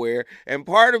going nowhere. And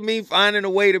part of me finding a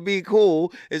way to be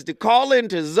cool is to call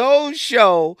into Zoe's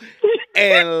show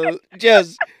and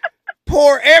just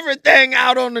pour everything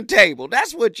out on the table.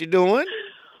 That's what you're doing.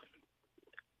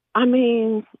 I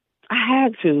mean, I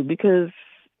had to, because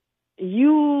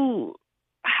you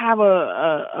have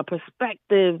a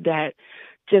perspective that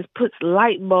just puts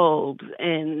light bulbs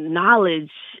and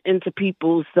knowledge into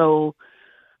people. So,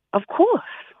 of course,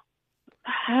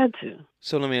 I had to.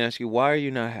 So let me ask you, why are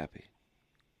you not happy?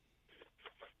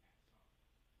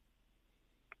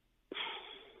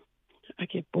 I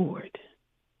get bored.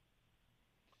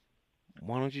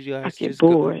 Why don't you guys just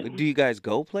bored. Go? Do you guys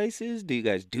go places? Do you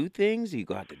guys do things? Do you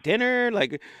go out to dinner?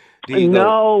 Like,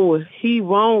 No, he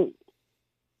won't.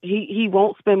 He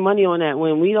won't spend money on that.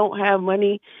 When we don't have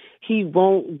money, he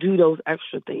won't do those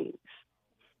extra things.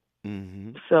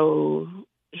 Mm-hmm. So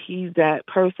he's that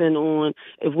person on,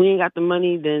 if we ain't got the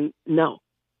money, then no.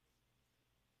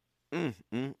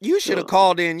 Mm-hmm. You should have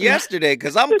called in yesterday,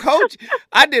 because I'm coach.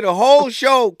 I did a whole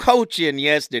show coaching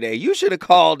yesterday. You should have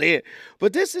called in.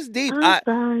 But this is deep. I'm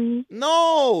sorry.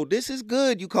 No, this is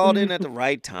good. You called in at the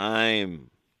right time.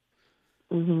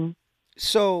 Mm-hmm.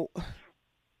 So,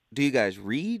 do you guys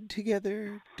read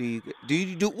together?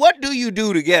 What do you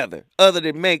do together other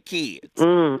than make kids?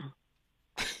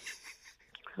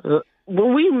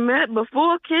 When we met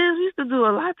before kids, we used to do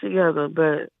a lot together,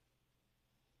 but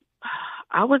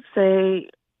I would say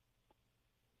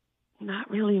not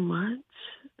really much.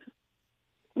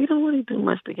 We don't really do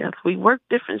much together. We work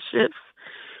different shifts.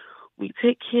 We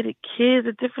take care of kids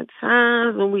at different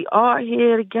times. When we are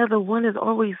here together, one is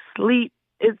always asleep.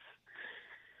 It's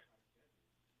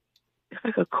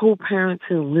like a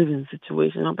co-parenting living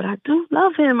situation. But I do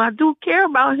love him. I do care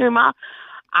about him. I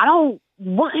don't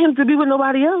want him to be with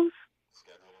nobody else.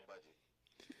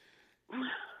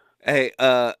 Hey,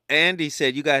 Andy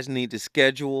said you guys need to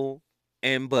schedule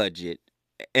and budget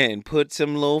and put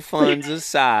some little funds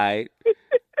aside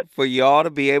for y'all to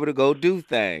be able to go do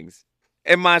things.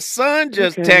 And my son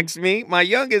just texted me. My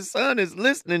youngest son is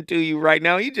listening to you right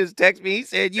now. He just texted me. He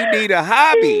said you need a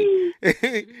hobby.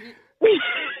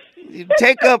 You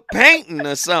take up painting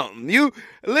or something. You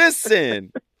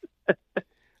listen.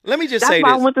 Let me just say this.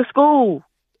 That's why I went to school.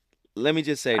 Let me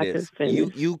just say this.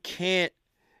 You can't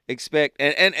expect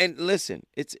and listen,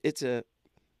 it's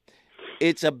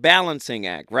a balancing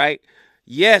act, right?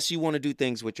 Yes, you want to do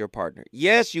things with your partner.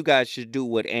 Yes, you guys should do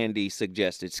what Andy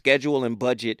suggested. Schedule and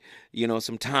budget,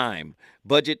 some time.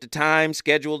 Budget the time,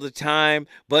 schedule the time,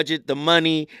 budget the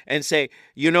money, and say,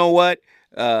 you know what?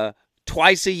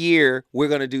 Twice a year, we're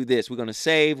going to do this. We're going to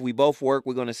save. We both work.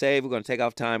 We're going to save. We're going to take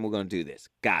off time. We're going to do this.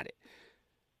 Got it.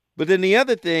 But then the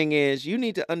other thing is you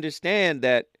need to understand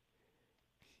that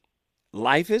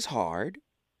life is hard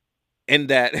and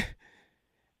that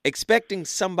expecting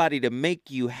somebody to make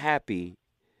you happy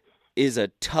is a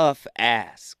tough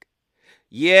ask.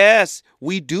 Yes,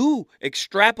 we do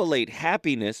extrapolate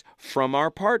happiness from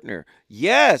our partner.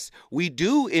 Yes, we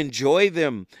do enjoy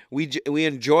them. We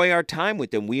enjoy our time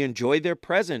with them. We enjoy their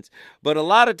presence. But a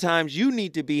lot of times you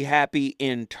need to be happy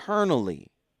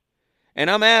internally. And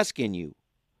I'm asking you,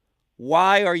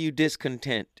 why are you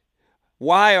discontent?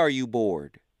 Why are you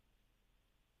bored?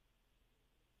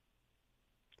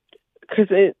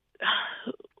 Because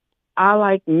I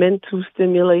like mental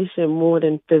stimulation more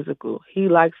than physical. He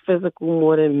likes physical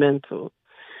more than mental.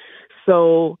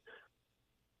 So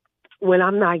when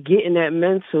I'm not getting that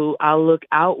mental, I look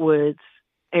outwards,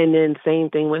 and then same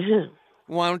thing with him.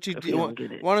 Why don't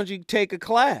you take a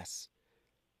class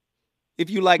if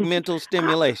you like mental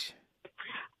stimulation?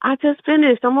 I just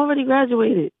finished. I'm already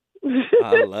graduated.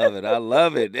 I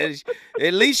love it.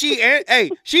 At least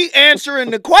she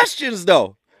answering the questions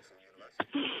though.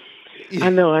 I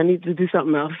know. I need to do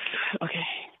something else. Okay.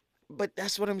 But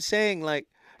that's what I'm saying. Like,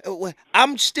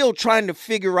 I'm still trying to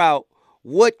figure out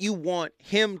what you want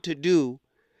him to do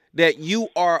that you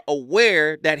are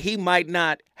aware that he might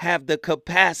not have the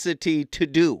capacity to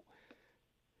do.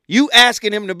 You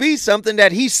asking him to be something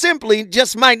that he simply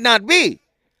just might not be.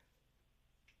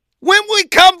 When we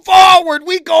come forward,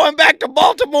 we going back to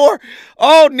Baltimore.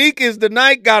 Oh, Neek is the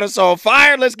night. Got us on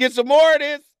fire. Let's get some more of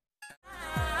this.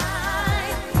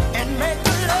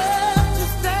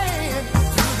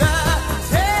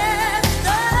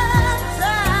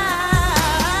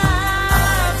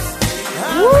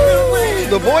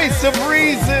 The voice of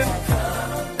reason.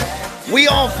 We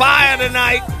on fire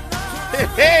tonight.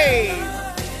 Hey.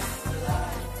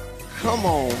 Come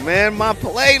on, man. My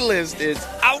playlist is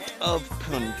out of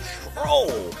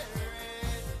control.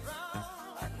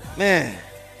 Man.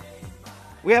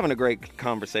 We're having a great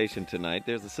conversation tonight.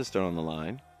 There's a sister on the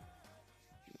line.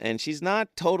 And she's not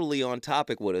totally on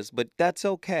topic with us, but that's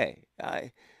okay.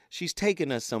 She's taking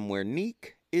us somewhere.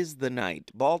 Neek is the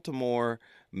night. Baltimore,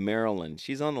 Maryland.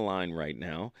 She's on the line right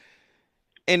now.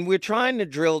 And we're trying to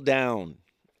drill down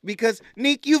because,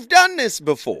 Neek, you've done this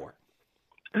before.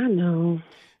 I know.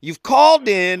 You've called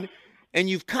in and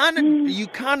you kind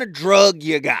of drug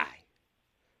your guy.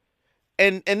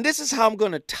 And this is how I'm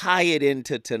going to tie it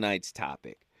into tonight's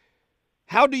topic.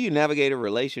 How do you navigate a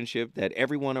relationship that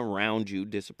everyone around you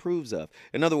disapproves of?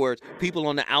 In other words, people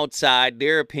on the outside,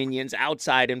 their opinions,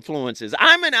 outside influences.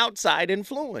 I'm an outside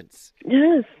influence.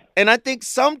 Yes. And I think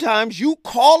sometimes you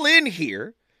call in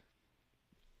here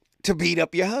to beat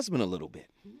up your husband a little bit.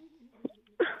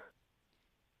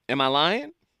 Am I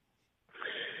lying?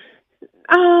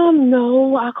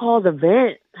 No, I call the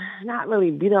vent. Not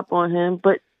really beat up on him,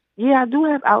 but yeah, I do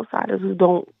have outsiders who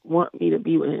don't want me to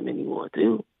be with him anymore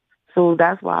too. So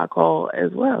that's why I call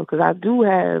as well, because I do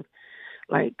have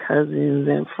like cousins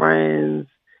and friends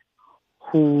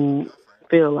who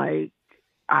feel like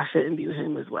I shouldn't be with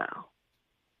him as well.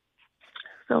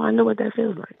 So I know what that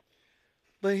feels like.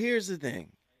 But here's the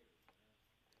thing.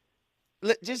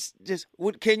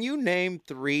 Can you name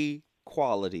 3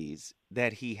 qualities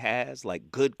that he has,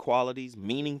 like good qualities,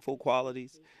 meaningful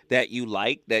qualities that you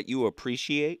like, that you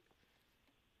appreciate?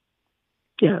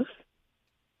 Yes.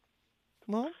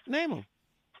 Well, name them.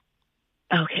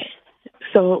 Okay.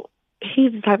 So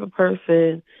he's the type of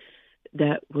person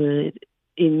that would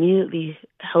immediately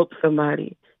help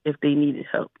somebody if they needed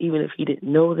help, even if he didn't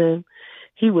know them.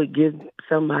 He would give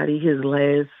somebody his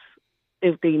last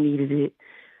if they needed it.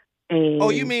 And Oh,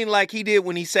 you mean like he did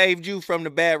when he saved you from the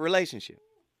bad relationship?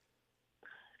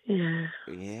 yeah.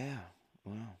 Yeah.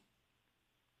 Wow.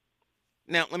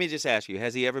 Now, let me just ask you,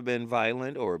 has he ever been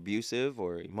violent or abusive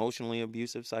or emotionally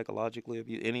abusive, psychologically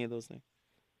abusive, any of those things?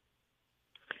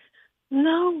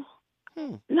 No.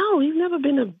 No, he's never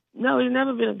been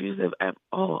abusive at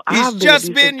all. He's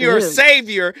just been your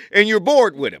savior and you're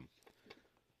bored with him.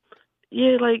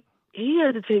 Yeah, like he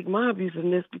had to take my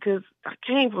abusiveness because I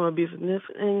came from abusiveness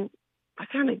and I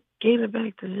kind of gave it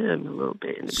back to him a little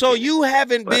bit. So you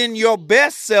haven't been your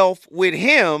best self with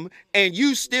him and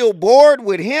you still bored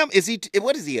with him?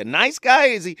 What is he, a nice guy?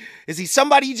 Is he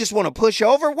somebody you just want to push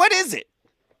over? What is it?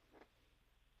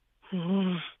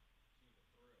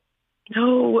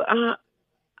 No,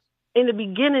 in the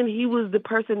beginning, he was the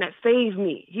person that saved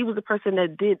me. He was the person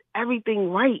that did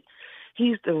everything right. He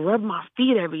used to rub my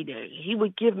feet every day. He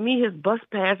would give me his bus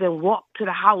pass and walk to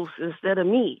the house instead of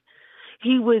me.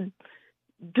 He would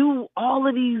do all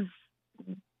of these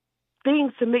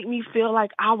things to make me feel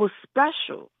like I was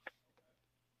special.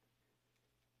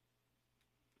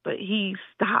 But he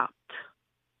stopped.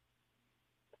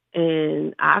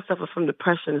 And I suffer from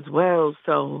depression as well,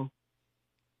 so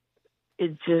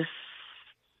it just,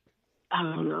 I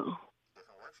don't know.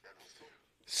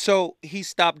 So he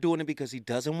stopped doing it because he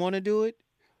doesn't want to do it?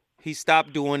 He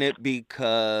stopped doing it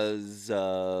because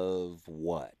of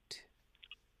what?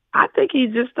 I think he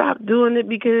just stopped doing it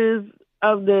because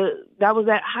of that was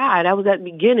that high. That was at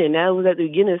the beginning. That was at the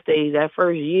beginning stage, that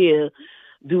first year.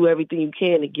 Do everything you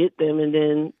can to get them. And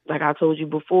then, like I told you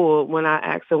before, when I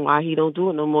asked him why he don't do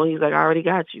it no more, he's like, I already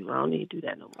got you. I don't need to do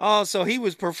that no more. Oh, so he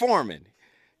was performing.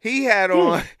 He had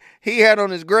on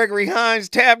his Gregory Hines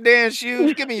tap dance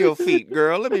shoes. Give me your feet,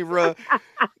 girl. Let me rub.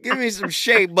 Give me some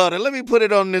shea butter. Let me put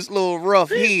it on this little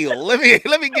rough heel. Let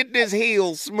me get this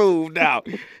heel smoothed out.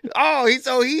 Oh,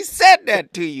 so he said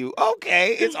that to you.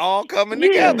 Okay, it's all coming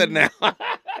together now.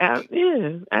 After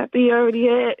he already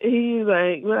had, he's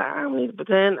like, well, I don't need to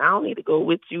pretend. I don't need to go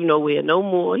with you nowhere no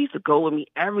more. He used to go with me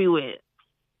everywhere.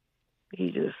 He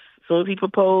just, as soon as he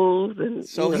proposed. And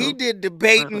so he did the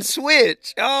bait and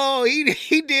switch. Oh,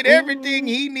 he did everything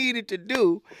he needed to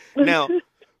do. Now,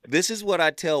 this is what I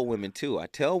tell women, too. I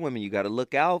tell women you got to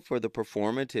look out for the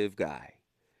performative guy.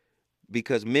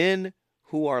 Because men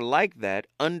who are like that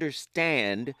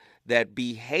understand that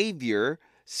behavior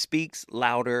speaks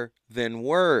louder than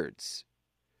words.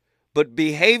 But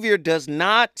behavior does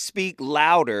not speak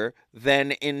louder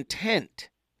than intent.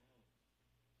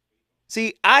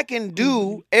 See, I can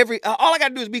do all I got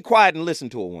to do is be quiet and listen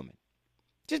to a woman.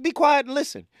 Just be quiet and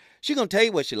listen. She's going to tell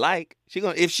you what she like.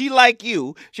 If she like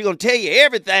you, she's going to tell you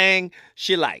everything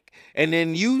she like. And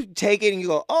then you take it and you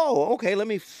go, oh, okay, let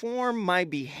me form my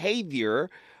behavior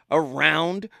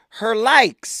around her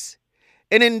likes.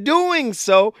 And in doing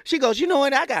so, she goes, you know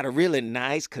what? I got a really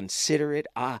nice, considerate,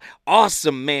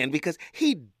 awesome man because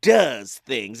he does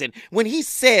things. And when he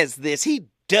says this, he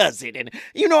does it. And,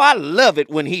 I love it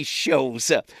when he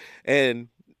shows up. And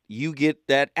you get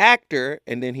that actor,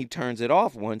 and then he turns it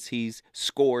off once he's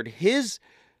scored his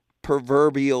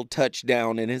proverbial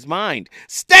touchdown in his mind.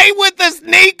 Stay with us,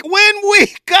 Neek. When we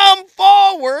come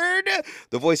forward,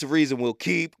 the voice of reason will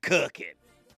keep cooking.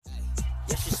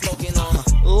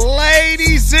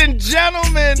 Ladies and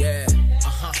gentlemen,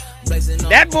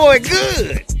 that boy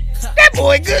good. That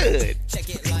boy good.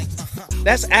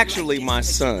 That's actually my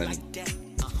son.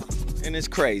 And it's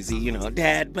crazy,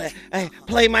 Dad,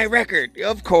 play my record.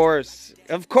 Of course,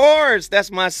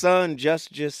 that's my son,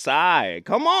 Just Josiah.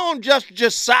 Come on, Just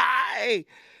Josiah.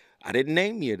 I didn't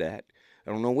name you that.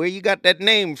 I don't know where you got that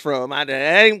name from. That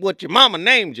ain't what your mama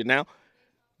named you now.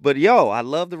 But, I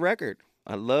love the record.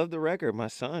 My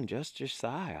son, Just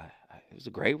Josiah. It was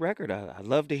a great record. I'd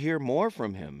love to hear more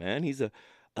from him, man. He's a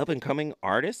up-and-coming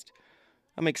artist.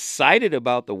 I'm excited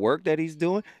about the work that he's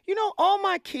doing. All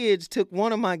my kids took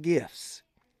one of my gifts.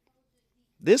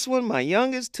 This one, my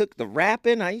youngest, took the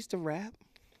rapping. I used to rap.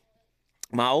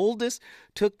 My oldest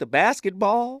took the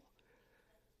basketball.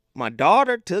 My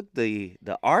daughter took the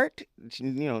art,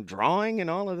 drawing and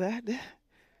all of that.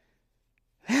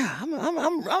 Yeah,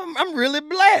 I'm really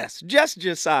blessed. Just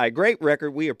Josiah, great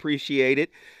record. We appreciate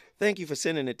it. Thank you for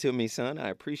sending it to me, son. I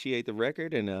appreciate the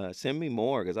record, and send me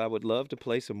more because I would love to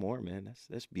play some more, man.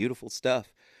 That's beautiful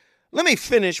stuff. Let me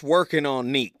finish working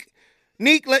on Neek.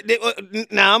 Neek,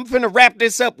 now I'm finna wrap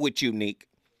this up with you, Neek.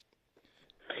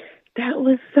 That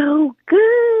was so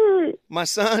good. My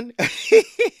son?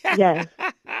 Yes.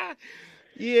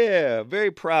 Yeah,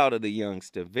 very proud of the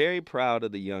youngster. Very proud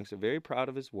of the youngster. Very proud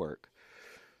of his work.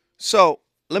 So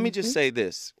let me just say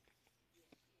this.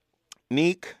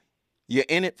 Neek, you're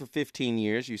in it for 15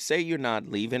 years. You say you're not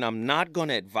leaving. I'm not going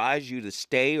to advise you to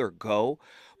stay or go.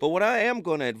 But what I am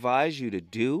going to advise you to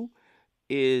do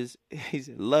is, he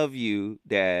said, love you,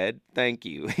 Dad. Thank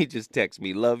you. He just texted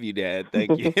me, love you, Dad.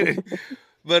 Thank you.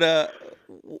 But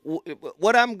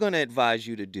what I'm going to advise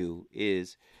you to do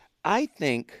is, I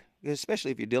think,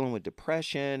 especially if you're dealing with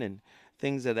depression and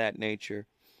things of that nature,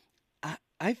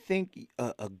 I think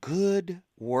a good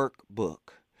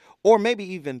workbook, or maybe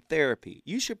even therapy,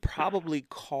 you should probably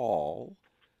call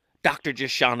Dr.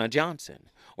 Jashana Johnson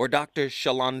or Dr.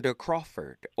 Shalonda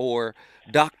Crawford or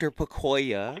Dr.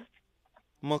 Pakoya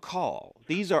McCall.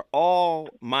 These are all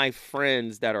my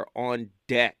friends that are on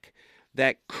deck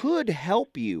that could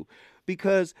help you,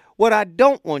 because what I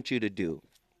don't want you to do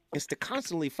is to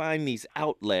constantly find these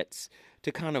outlets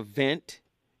to kind of vent.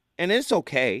 And it's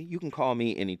okay. You can call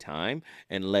me anytime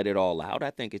and let it all out.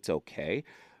 I think it's okay.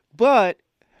 But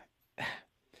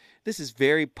this is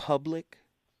very public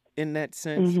in that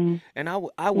sense. And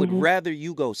I would rather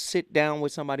you go sit down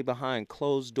with somebody behind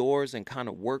closed doors and kind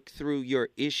of work through your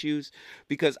issues,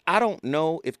 because I don't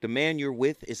know if the man you're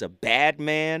with is a bad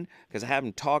man, because I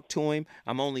haven't talked to him.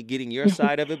 I'm only getting your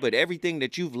side of it. But everything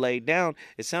that you've laid down,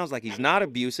 it sounds like he's not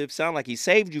abusive. Sounds like he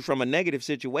saved you from a negative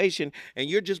situation and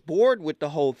you're just bored with the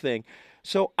whole thing.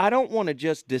 So I don't want to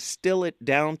just distill it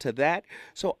down to that.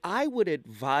 So I would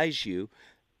advise you,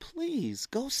 please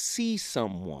go see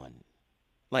someone.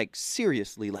 Like,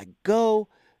 seriously, like, go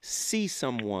see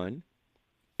someone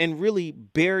and really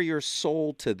bare your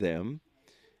soul to them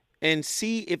and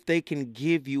see if they can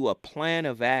give you a plan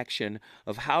of action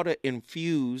of how to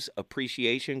infuse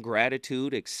appreciation,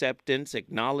 gratitude, acceptance,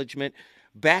 acknowledgement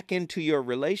back into your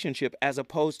relationship, as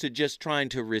opposed to just trying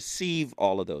to receive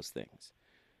all of those things.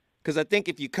 Because I think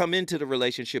if you come into the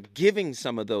relationship giving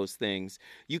some of those things,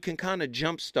 you can kind of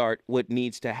jumpstart what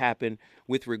needs to happen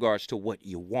with regards to what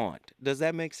you want. Does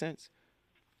that make sense?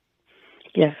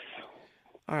 Yes.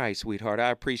 All right, sweetheart, I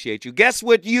appreciate you. Guess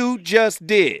what you just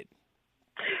did?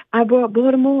 I brought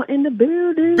Baltimore in the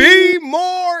building. B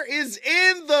More is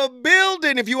in the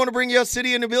building. If you want to bring your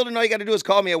city in the building, all you got to do is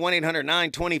call me at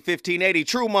 1-800-920-1580.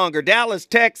 Truemonger, Dallas,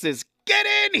 Texas. Get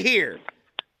in here.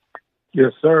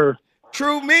 Yes, sir.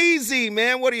 True Measy,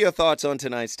 man, what are your thoughts on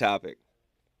tonight's topic?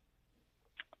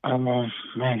 Man,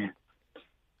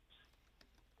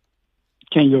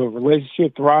 can your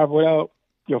relationship thrive without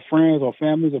your friends or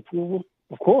family's approval?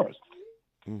 Of course.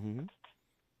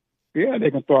 Yeah,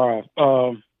 they can thrive.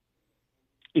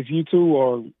 If you two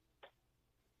are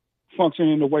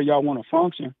functioning the way y'all want to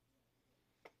function,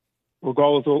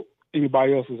 regardless of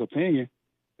anybody else's opinion,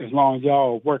 as long as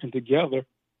y'all are working together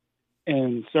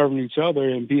and serving each other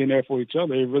and being there for each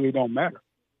other, it really don't matter.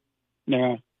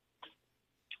 Now,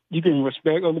 you can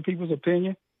respect other people's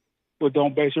opinion, but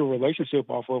don't base your relationship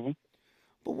off of them.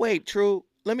 But wait, True,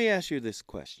 let me ask you this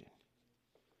question.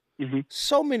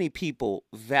 So many people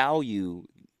value,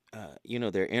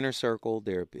 their inner circle.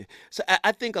 So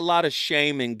I think a lot of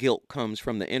shame and guilt comes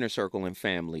from the inner circle and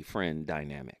family friend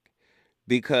dynamic,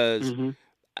 because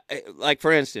like,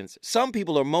 for instance, some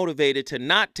people are motivated to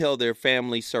not tell their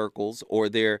family circles or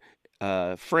their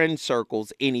friend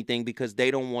circles anything because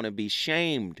they don't want to be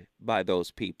shamed by those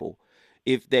people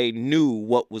if they knew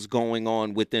what was going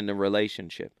on within the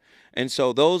relationship. And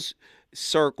so those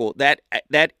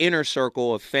that inner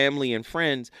circle of family and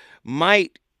friends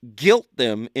might guilt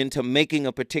them into making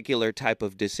a particular type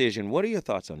of decision. What are your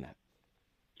thoughts on that?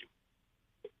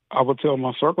 I would tell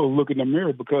my circle to look in the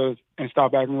mirror and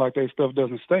stop acting like their stuff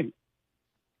doesn't stink.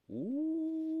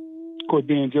 Quit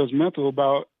being judgmental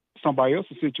about somebody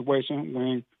else's situation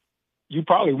when you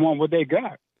probably want what they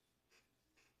got.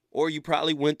 Or you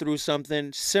probably went through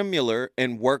something similar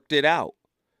and worked it out.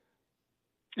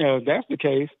 Yeah, if that's the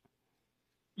case,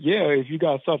 yeah, if you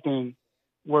got something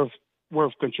worth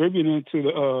contributing to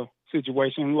the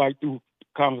situation, like through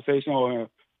conversation or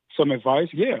some advice,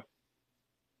 yeah.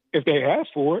 If they ask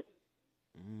for it,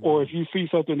 or if you see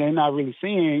something they're not really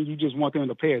seeing, you just want them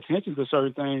to pay attention to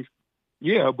certain things,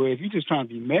 yeah. But if you're just trying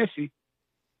to be messy,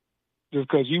 just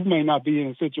because you may not be in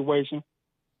a situation,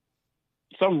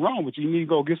 something wrong with you. You need to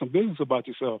go get some business about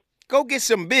yourself. Go get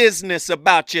some business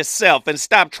about yourself and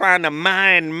stop trying to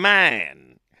mind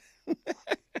mine.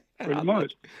 Pretty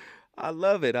much. I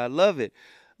love it. I love it.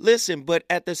 Listen, but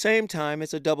at the same time,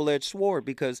 it's a double-edged sword,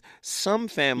 because some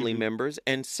family members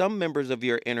and some members of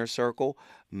your inner circle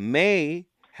may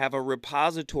have a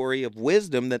repository of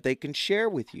wisdom that they can share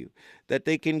with you, that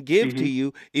they can give to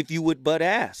you if you would but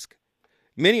ask.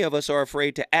 Many of us are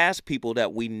afraid to ask people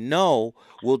that we know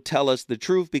will tell us the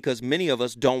truth because many of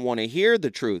us don't want to hear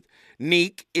the truth.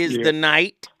 Neek is the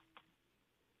night.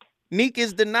 Neek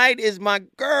is the night is my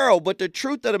girl. But the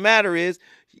truth of the matter is,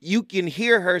 you can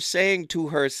hear her saying to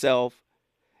herself,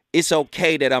 it's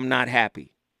okay that I'm not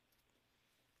happy.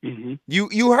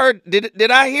 You heard, did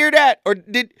I hear that? Or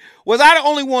was I the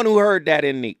only one who heard that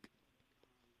in Neek?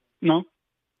 No.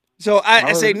 So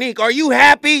I say, Neek, are you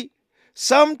happy?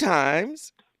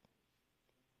 Sometimes.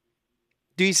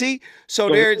 Do you see? So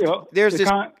there's this. It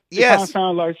kind of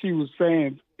sounded like she was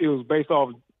saying it was based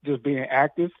off just being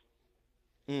active.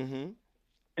 And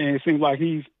it seems like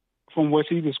from what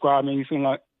she described, he seemed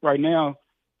like right now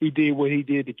he did what he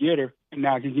did to get her, and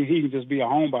now he can just be a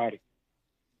homebody.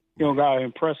 He don't gotta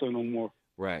impress her no more.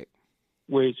 Right.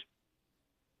 Which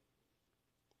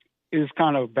is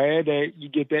kind of bad that you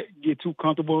get too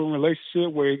comfortable in a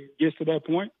relationship where it gets to that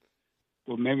point.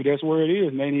 Well, maybe that's where it is,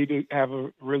 and they need to have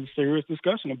a really serious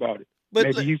discussion about it. But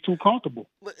maybe he's too comfortable.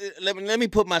 Let me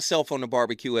put myself on the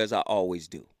barbecue as I always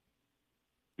do.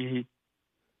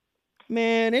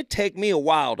 Man, it take me a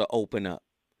while to open up.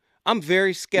 I'm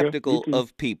very skeptical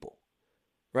of people,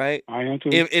 right? I am too.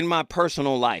 In my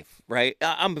personal life, right?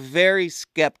 I'm very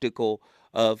skeptical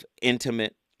of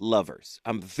intimate lovers.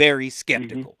 I'm very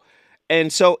skeptical.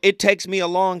 And so it takes me a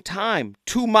long time,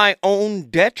 to my own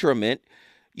detriment.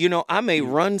 You know, I may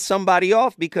run somebody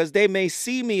off because they may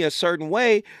see me a certain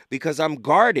way because I'm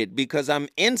guarded, because I'm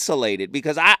insulated,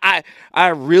 because I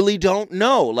really don't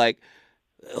know. Like,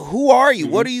 who are you?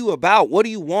 What are you about? What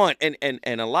do you want? And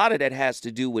a lot of that has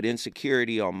to do with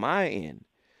insecurity on my end.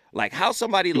 Like how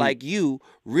somebody like you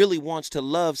really wants to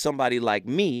love somebody like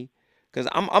me, because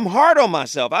I'm hard on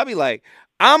myself. I be like,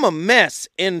 I'm a mess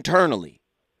internally.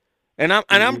 And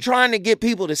I'm trying to get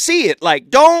people to see it. Like,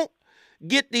 don't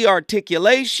get the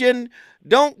articulation,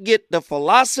 don't get the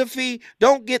philosophy,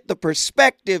 don't get the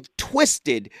perspective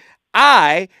twisted.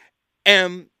 I'm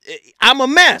a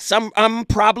mess. I'm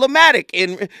problematic.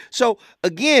 And so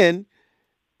again,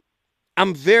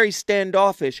 I'm very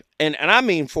standoffish. And I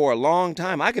mean, for a long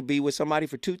time, I could be with somebody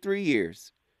for 2-3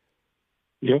 years.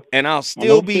 Yeah. And I'll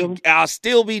still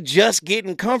be just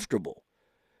getting comfortable.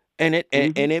 And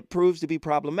it proves to be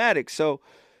problematic. So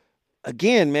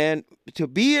again, man, to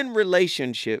be in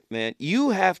relationship, man, you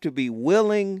have to be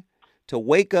willing to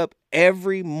wake up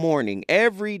every morning,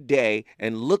 every day,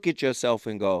 and look at yourself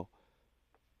and go,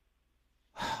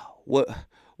 what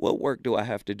work do I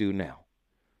have to do now?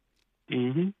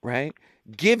 Right?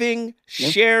 Giving,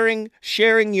 sharing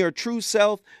your true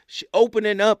self,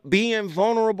 opening up, being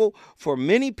vulnerable. For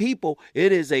many people,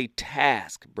 it is a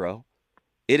task, bro.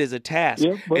 It is a task.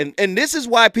 Yeah, and this is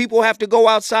why people have to go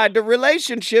outside the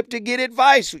relationship to get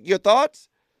advice. Your thoughts?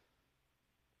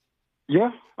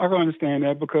 Yeah, I can understand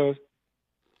that because,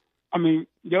 I mean,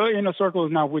 your inner circle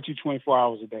is not with you 24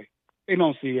 hours a day. They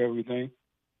don't see everything.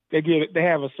 They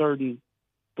have a certain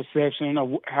perception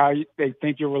of how they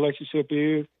think your relationship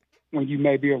is when you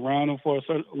may be around them for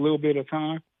a little bit of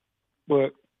time.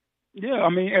 But, yeah, I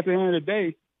mean, at the end of the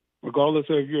day, regardless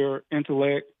of your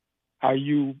intellect,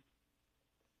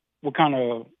 what kind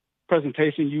of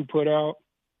presentation you put out,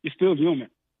 you're still human.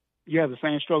 You have the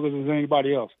same struggles as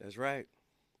anybody else. That's right.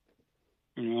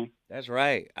 You know. That's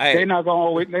right. They're not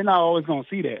always gonna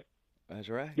see that. That's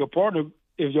right. If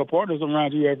your partner's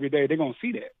around you every day, they're gonna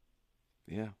see that.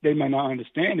 Yeah. They may not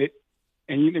understand it,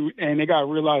 and they gotta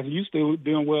realize you still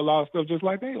dealing with a lot of stuff just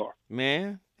like they are.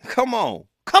 Man, come on,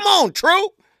 True.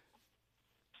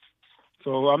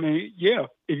 So I mean, yeah,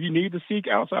 if you need to seek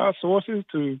outside sources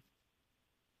to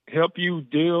help you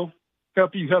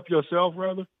help yourself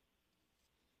rather,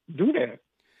 do that.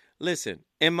 Listen,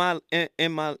 in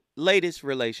my latest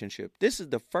relationship, this is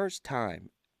the first time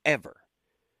ever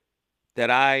that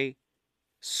I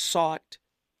sought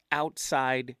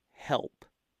outside help.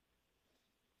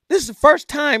 This is the first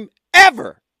time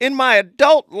ever in my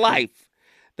adult life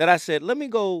that I said, let me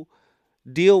go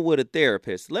deal with a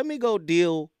therapist. Let me go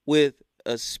deal with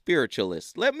a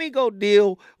spiritualist. Let me go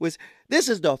deal with... This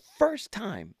is the first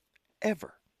time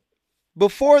ever.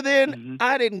 Before then,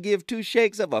 I didn't give two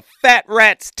shakes of a fat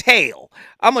rat's tail.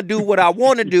 I'm going to do what I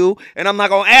want to do, and I'm not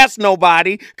going to ask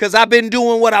nobody because I've been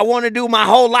doing what I want to do my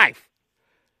whole life.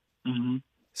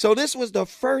 So this was the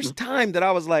first time that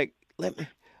I was like,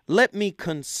 let me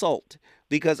consult,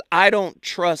 because I don't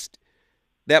trust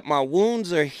that my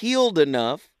wounds are healed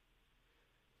enough.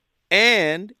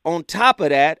 And on top of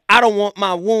that, I don't want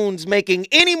my wounds making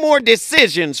any more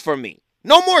decisions for me.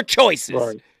 No more choices.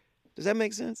 Right. Does that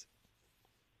make sense?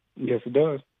 Yes, it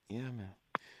does. Yeah, man.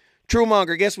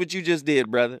 Truemonger, guess what you just did,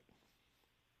 brother?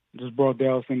 Just brought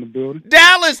Dallas in the building.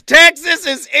 Dallas, Texas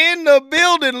is in the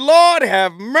building. Lord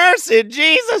have mercy,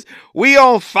 Jesus. We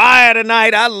on fire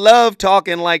tonight. I love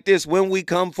talking like this when we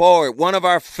come forward. One of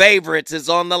our favorites is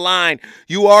on the line.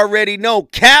 You already know,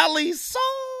 Cali Soul.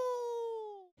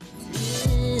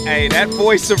 Hey, that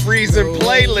Voice of Reason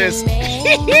playlist.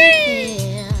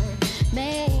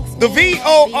 The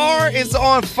VOR is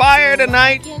on fire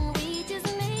tonight.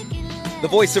 The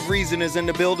Voice of Reason is in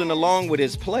the building along with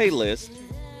his playlist.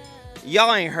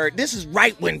 Y'all ain't heard. This is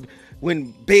right when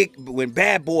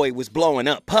Bad Boy was blowing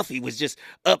up. Puffy was just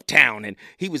uptown and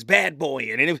he was bad boy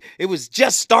and it was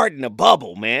just starting to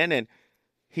bubble, man. And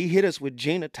he hit us with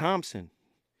Gina Thompson.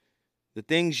 The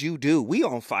Things You Do. We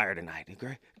on fire tonight.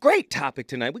 Great topic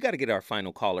tonight. We got to get our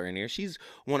final caller in here. She's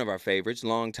one of our favorites,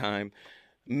 longtime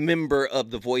member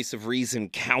of the Voice of Reason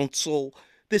Council.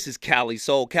 This is Cali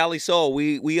Soul. Cali Soul,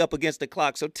 we up against the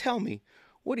clock. So tell me,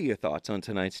 what are your thoughts on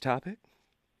tonight's topic?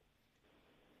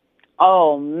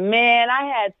 Oh, man, I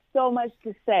had so much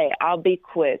to say. I'll be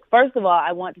quick. First of all,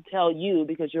 I want to tell you,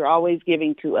 because you're always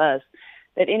giving to us,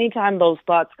 that anytime those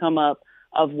thoughts come up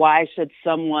of why should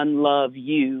someone love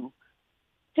you,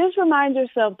 just remind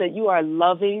yourself that you are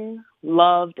loving,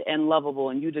 loved, and lovable,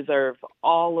 and you deserve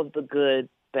all of the good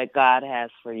that God has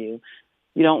for you.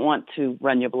 You don't want to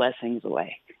run your blessings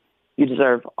away. You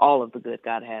deserve all of the good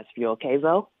God has for you. Okay,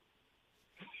 Zoe?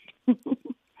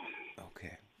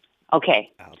 Okay.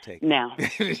 Okay. I'll take now.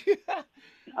 it.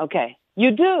 Okay.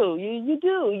 You do. You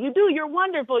do. You're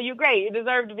wonderful. You're great. You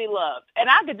deserve to be loved. And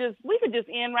we could just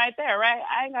end right there, right?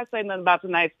 I ain't got to say nothing about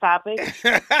tonight's topic.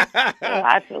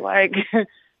 I feel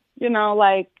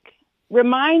like,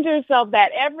 remind yourself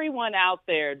that everyone out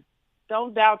there,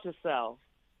 don't doubt yourself.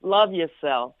 Love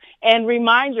yourself. And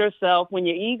remind yourself when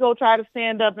your ego try to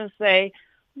stand up and say,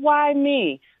 why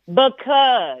me?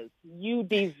 Because you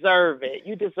deserve it.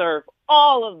 You deserve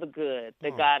all of the good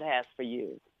that God has for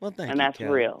you. Well, thank you, and that's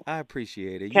Callie. real. I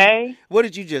appreciate it. Okay? What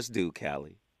did you just do,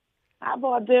 Callie? I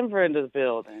brought Denver in this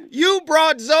building. You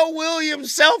brought Zoe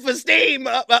Williams' self-esteem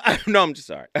up. No, I'm just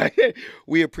sorry.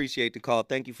 We appreciate the call.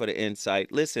 Thank you for the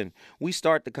insight. Listen, we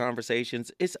start the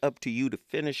conversations. It's up to you to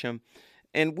finish them.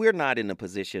 And we're not in a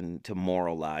position to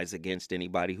moralize against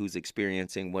anybody who's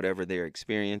experiencing whatever they're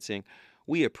experiencing.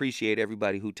 We appreciate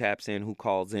everybody who taps in, who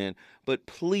calls in. But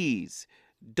please,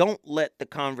 don't let the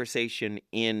conversation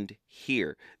end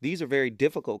here. These are very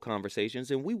difficult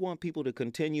conversations, and we want people to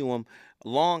continue them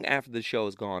long after the show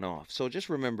has gone off. So just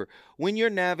remember, when you're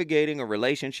navigating a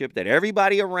relationship that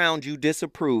everybody around you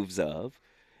disapproves of,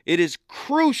 it is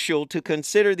crucial to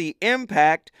consider the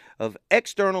impact of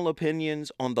external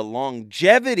opinions on the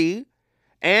longevity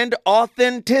and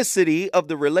authenticity of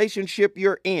the relationship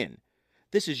you're in.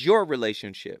 This is your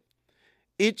relationship.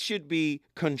 It should be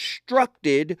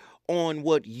constructed on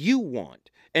what you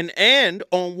want and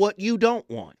on what you don't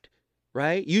want,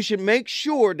 right? You should make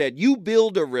sure that you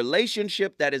build a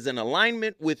relationship that is in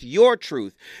alignment with your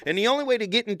truth. And the only way to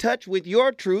get in touch with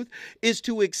your truth is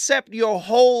to accept your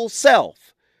whole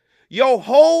self. Your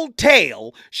whole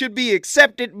tale should be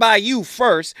accepted by you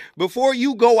first before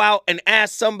you go out and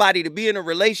ask somebody to be in a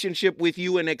relationship with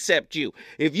you and accept you.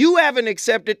 If you haven't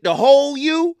accepted the whole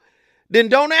you, then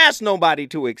don't ask nobody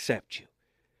to accept you.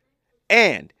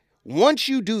 And once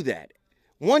you do that,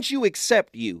 once you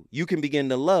accept you, you can begin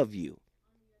to love you.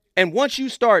 And once you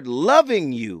start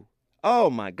loving you, oh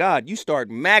my God, you start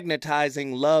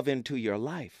magnetizing love into your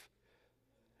life.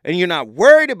 And you're not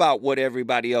worried about what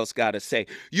everybody else got to say.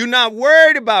 You're not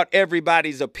worried about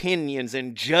everybody's opinions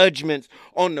and judgments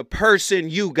on the person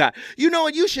you got. You know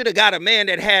what? You should have got a man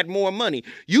that had more money.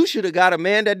 You should have got a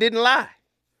man that didn't lie.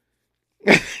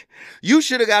 You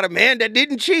should have got a man that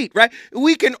didn't cheat, right?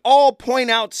 We can all point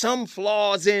out some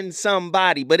flaws in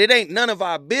somebody, but it ain't none of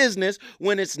our business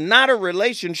when it's not a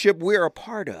relationship we're a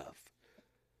part of.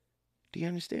 Do you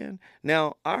understand?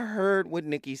 Now, I heard what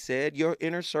Nikki said. Your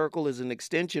inner circle is an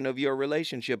extension of your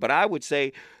relationship, but I would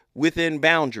say within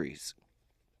boundaries.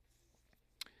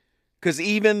 Because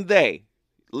even they,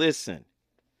 listen,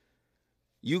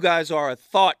 you guys are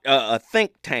a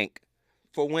think tank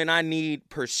for when I need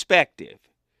perspective.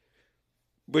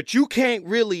 But you can't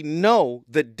really know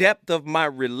the depth of my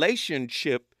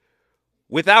relationship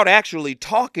without actually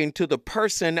talking to the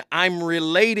person I'm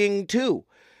relating to.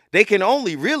 They can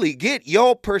only really get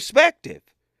your perspective.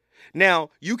 Now,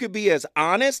 you could be as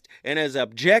honest and as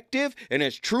objective and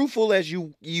as truthful as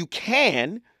you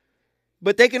can,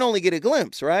 but they can only get a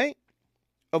glimpse, right,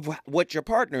 of what your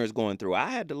partner is going through. I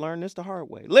had to learn this the hard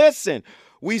way. Listen,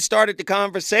 we started the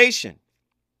conversation.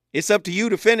 It's up to you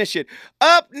to finish it.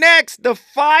 Up next, the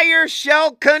fire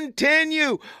shall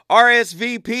continue.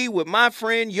 RSVP with my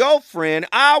friend, your friend,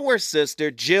 our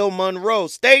sister, Jill Monroe.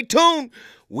 Stay tuned.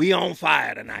 We on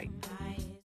fire tonight.